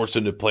they force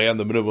him to play on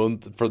the minimum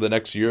for the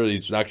next year,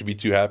 he's not going to be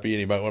too happy and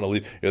he might want to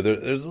leave. You know,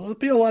 there'll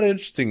be a lot of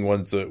interesting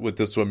ones with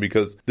this one,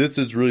 because this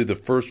is really the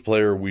first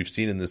player we've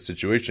seen in this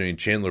situation. I mean,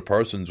 Chandler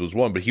Parsons was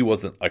one, but he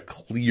wasn't a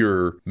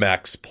clear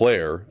max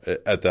player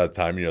at that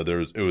time. You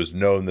know, it was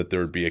known that there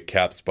would be a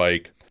cap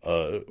spike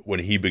when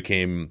he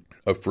became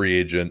a free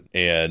agent,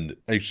 and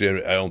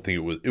actually I don't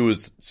think it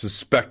was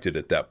suspected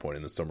at that point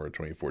in the summer of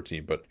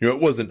 2014, but you know,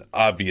 it wasn't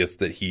obvious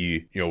that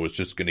he, you know, was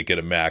just going to get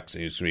a max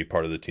and he's going to be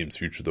part of the team's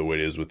future the way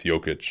it is with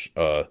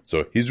Jokic.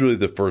 So he's really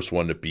the first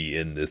one to be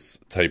in this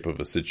type of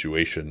a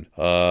situation.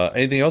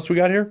 Anything else we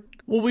got here?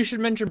 Well, we should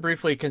mention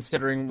briefly,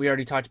 considering we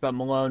already talked about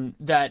Malone,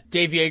 that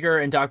Dave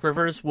Yeager and Doc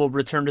Rivers will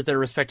return to their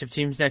respective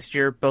teams next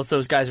year. Both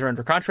those guys are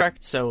under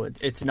contract, so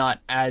it's not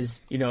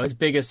as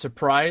big a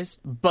surprise.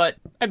 But,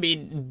 I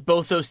mean,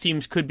 both those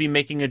teams could be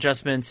making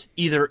adjustments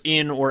either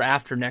in or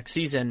after next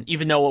season,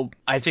 even though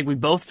I think we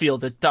both feel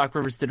that Doc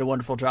Rivers did a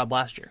wonderful job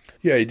last year.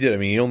 Yeah, he did. I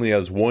mean, he only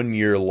has 1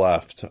 year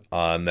left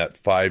on that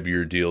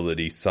 5-year deal that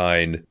he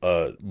signed,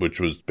 which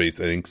was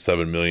based, I think,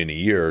 $7 million a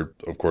year.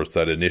 Of course,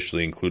 that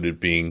initially included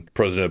being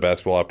president of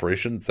basketball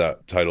operations.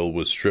 That title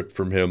was stripped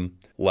from him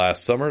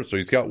last summer, so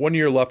he's got 1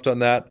 year left on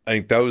that. I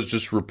think that was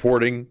just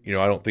reporting. You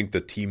know, I don't think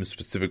the team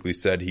specifically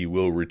said he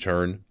will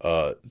return.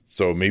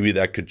 So maybe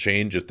that could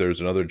change if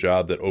there's another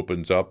job that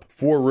opens up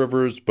for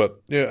Rivers.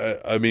 But yeah,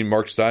 I mean,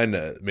 Mark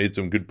Stein made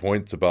some good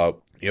points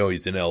about, you know,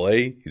 he's in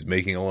LA, he's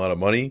making a lot of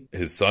money,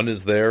 his son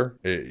is there,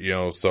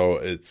 so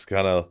it's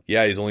kind of,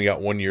 he's only got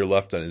 1 year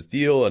left on his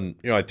deal. And,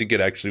 you know, I think it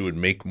actually would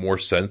make more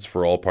sense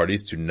for all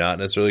parties to not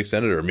necessarily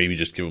extend it, or maybe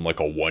just give him like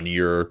a 1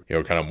 year,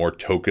 kind of more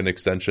token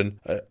extension.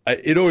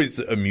 It always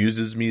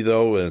amuses me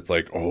though. And it's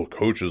like, oh,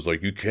 coaches,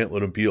 like, you can't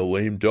let him be a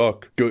lame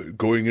duck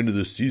going into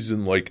the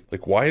season. Like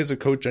why is a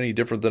coach any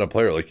different than a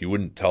player? Like, you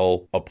wouldn't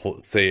tell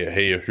say,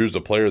 hey, here's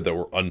a player that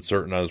we're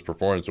uncertain on his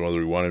performance and whether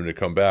we want him to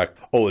come back.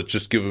 Oh, let's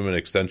just give him an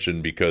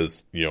extension because,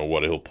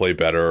 he'll play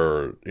better,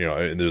 or,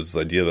 and there's this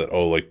idea that,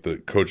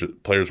 the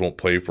players won't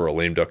play for a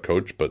lame duck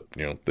coach, but,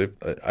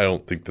 I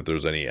don't think that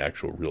there's any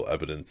actual real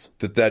evidence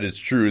that is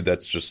true.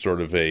 That's just sort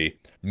of a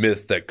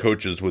myth that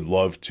coaches would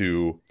love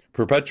to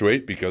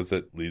perpetuate because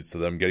it leads to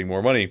them getting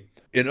more money.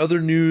 In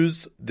other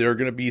news, there are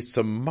going to be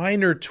some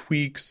minor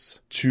tweaks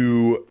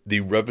to the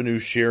revenue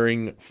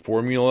sharing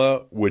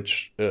formula,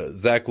 which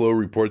Zach Lowe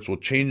reports will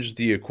change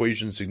the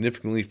equation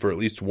significantly for at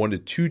least 1 to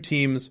 2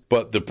 teams,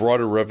 but the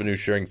broader revenue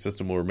sharing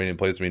system will remain in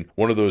place. I mean,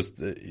 one of those,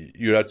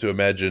 you'd have to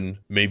imagine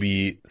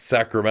maybe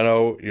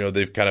Sacramento,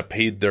 they've kind of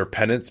paid their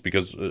penance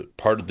because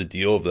part of the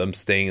deal of them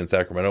staying in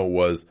Sacramento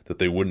was that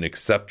they wouldn't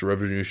accept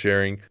revenue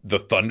sharing. The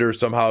Thunder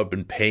somehow have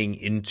been paying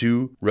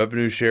into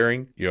revenue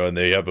sharing, and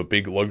they have a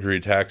big luxury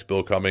tax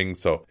bill coming.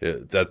 So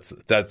that's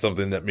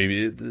something that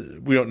maybe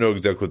we don't know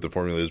exactly what the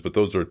formula is, but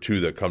those are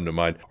 2 that come to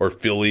mind. Or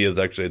Philly has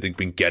actually, I think,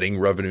 been getting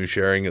revenue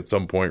sharing at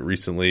some point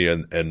recently,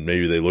 and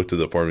maybe they looked at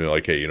the formula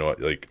like, hey, you know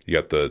what, like you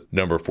got the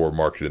number 4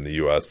 market in the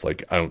U.S.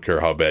 Like I don't care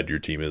how bad your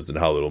team is and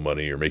how little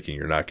money you're making,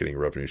 you're not getting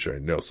revenue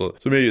sharing. No, so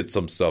maybe it's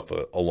some stuff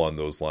along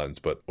those lines,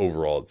 but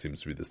overall it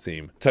seems to be the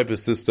same type of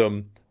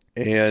system.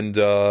 And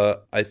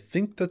I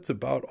think that's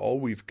about all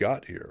we've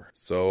got here.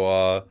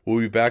 So we'll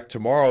be back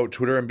tomorrow,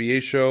 Twitter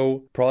NBA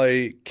show.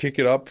 Probably kick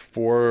it up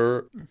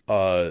for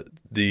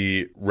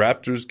the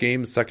Raptors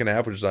game, second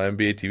half, which is on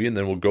NBA TV. And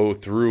then we'll go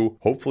through,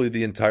 hopefully,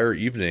 the entire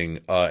evening.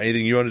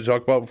 Anything you want to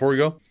talk about before we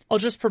go? I'll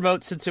just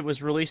promote, since it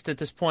was released at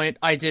this point,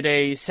 I did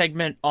a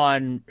segment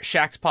on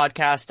Shaq's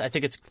podcast. I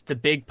think it's the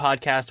Big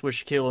Podcast with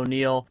Shaquille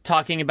O'Neal,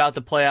 talking about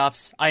the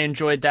playoffs. I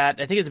enjoyed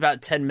that. I think it's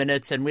about 10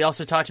 minutes. And we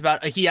also talked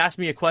about, he asked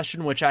me a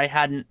question which I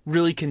hadn't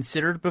really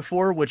considered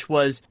before, which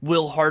was,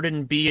 will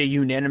Harden be a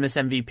unanimous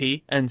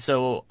MVP? And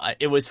so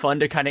it was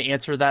fun to kind of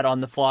answer that on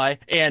the fly.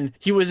 And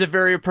he was a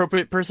very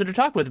appropriate person to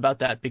talk with about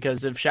that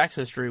because of Shaq's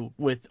history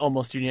with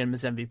almost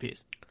unanimous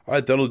MVPs. All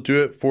right, that'll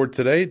do it for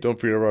today. Don't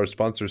forget about our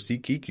sponsor,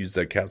 SeatGeek. Use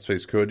that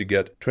CapSpace code to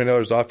get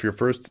 $20 off your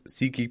first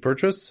SeatGeek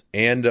purchase.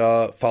 And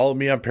follow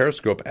me on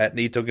Periscope at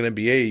Nate Duncan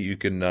NBA. You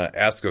can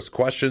ask us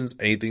questions,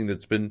 anything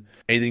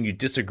you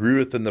disagree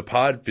with in the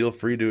pod. Feel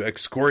free to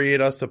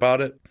excoriate us about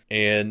it.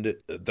 And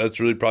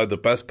that's really probably the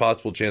best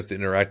possible chance to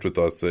interact with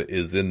us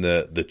is in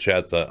the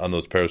chats on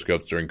those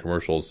Periscopes during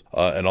commercials.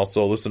 And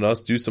also listen to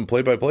us do some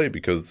play-by-play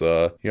because,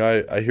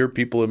 I hear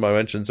people in my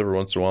mentions every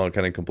once in a while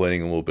kind of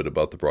complaining a little bit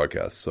about the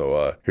broadcast.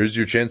 So here's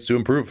your chance to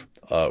improve.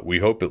 We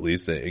hope at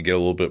least, and get a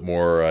little bit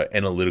more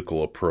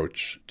analytical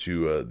approach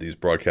to these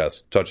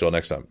broadcasts. Talk to y'all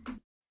next time.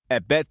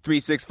 At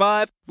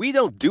Bet365, we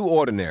don't do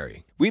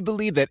ordinary. We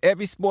believe that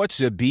every sport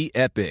should be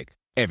epic.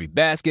 Every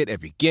basket,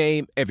 every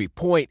game, every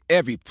point,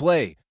 every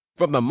play.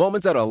 From the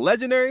moments that are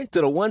legendary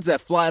to the ones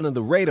that fly under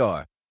the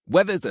radar.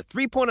 Whether it's a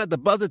three-pointer at the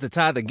buzzer to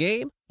tie the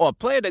game or a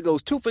player that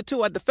goes 2 for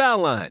 2 at the foul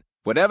line.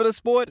 Whatever the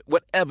sport,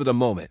 whatever the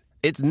moment.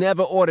 It's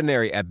never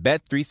ordinary at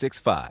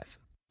Bet365.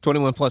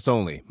 21 plus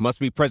only. Must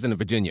be present in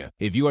Virginia.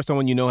 If you or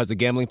someone you know has a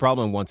gambling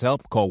problem and wants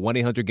help, call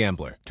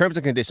 1-800-GAMBLER. Terms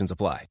and conditions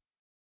apply.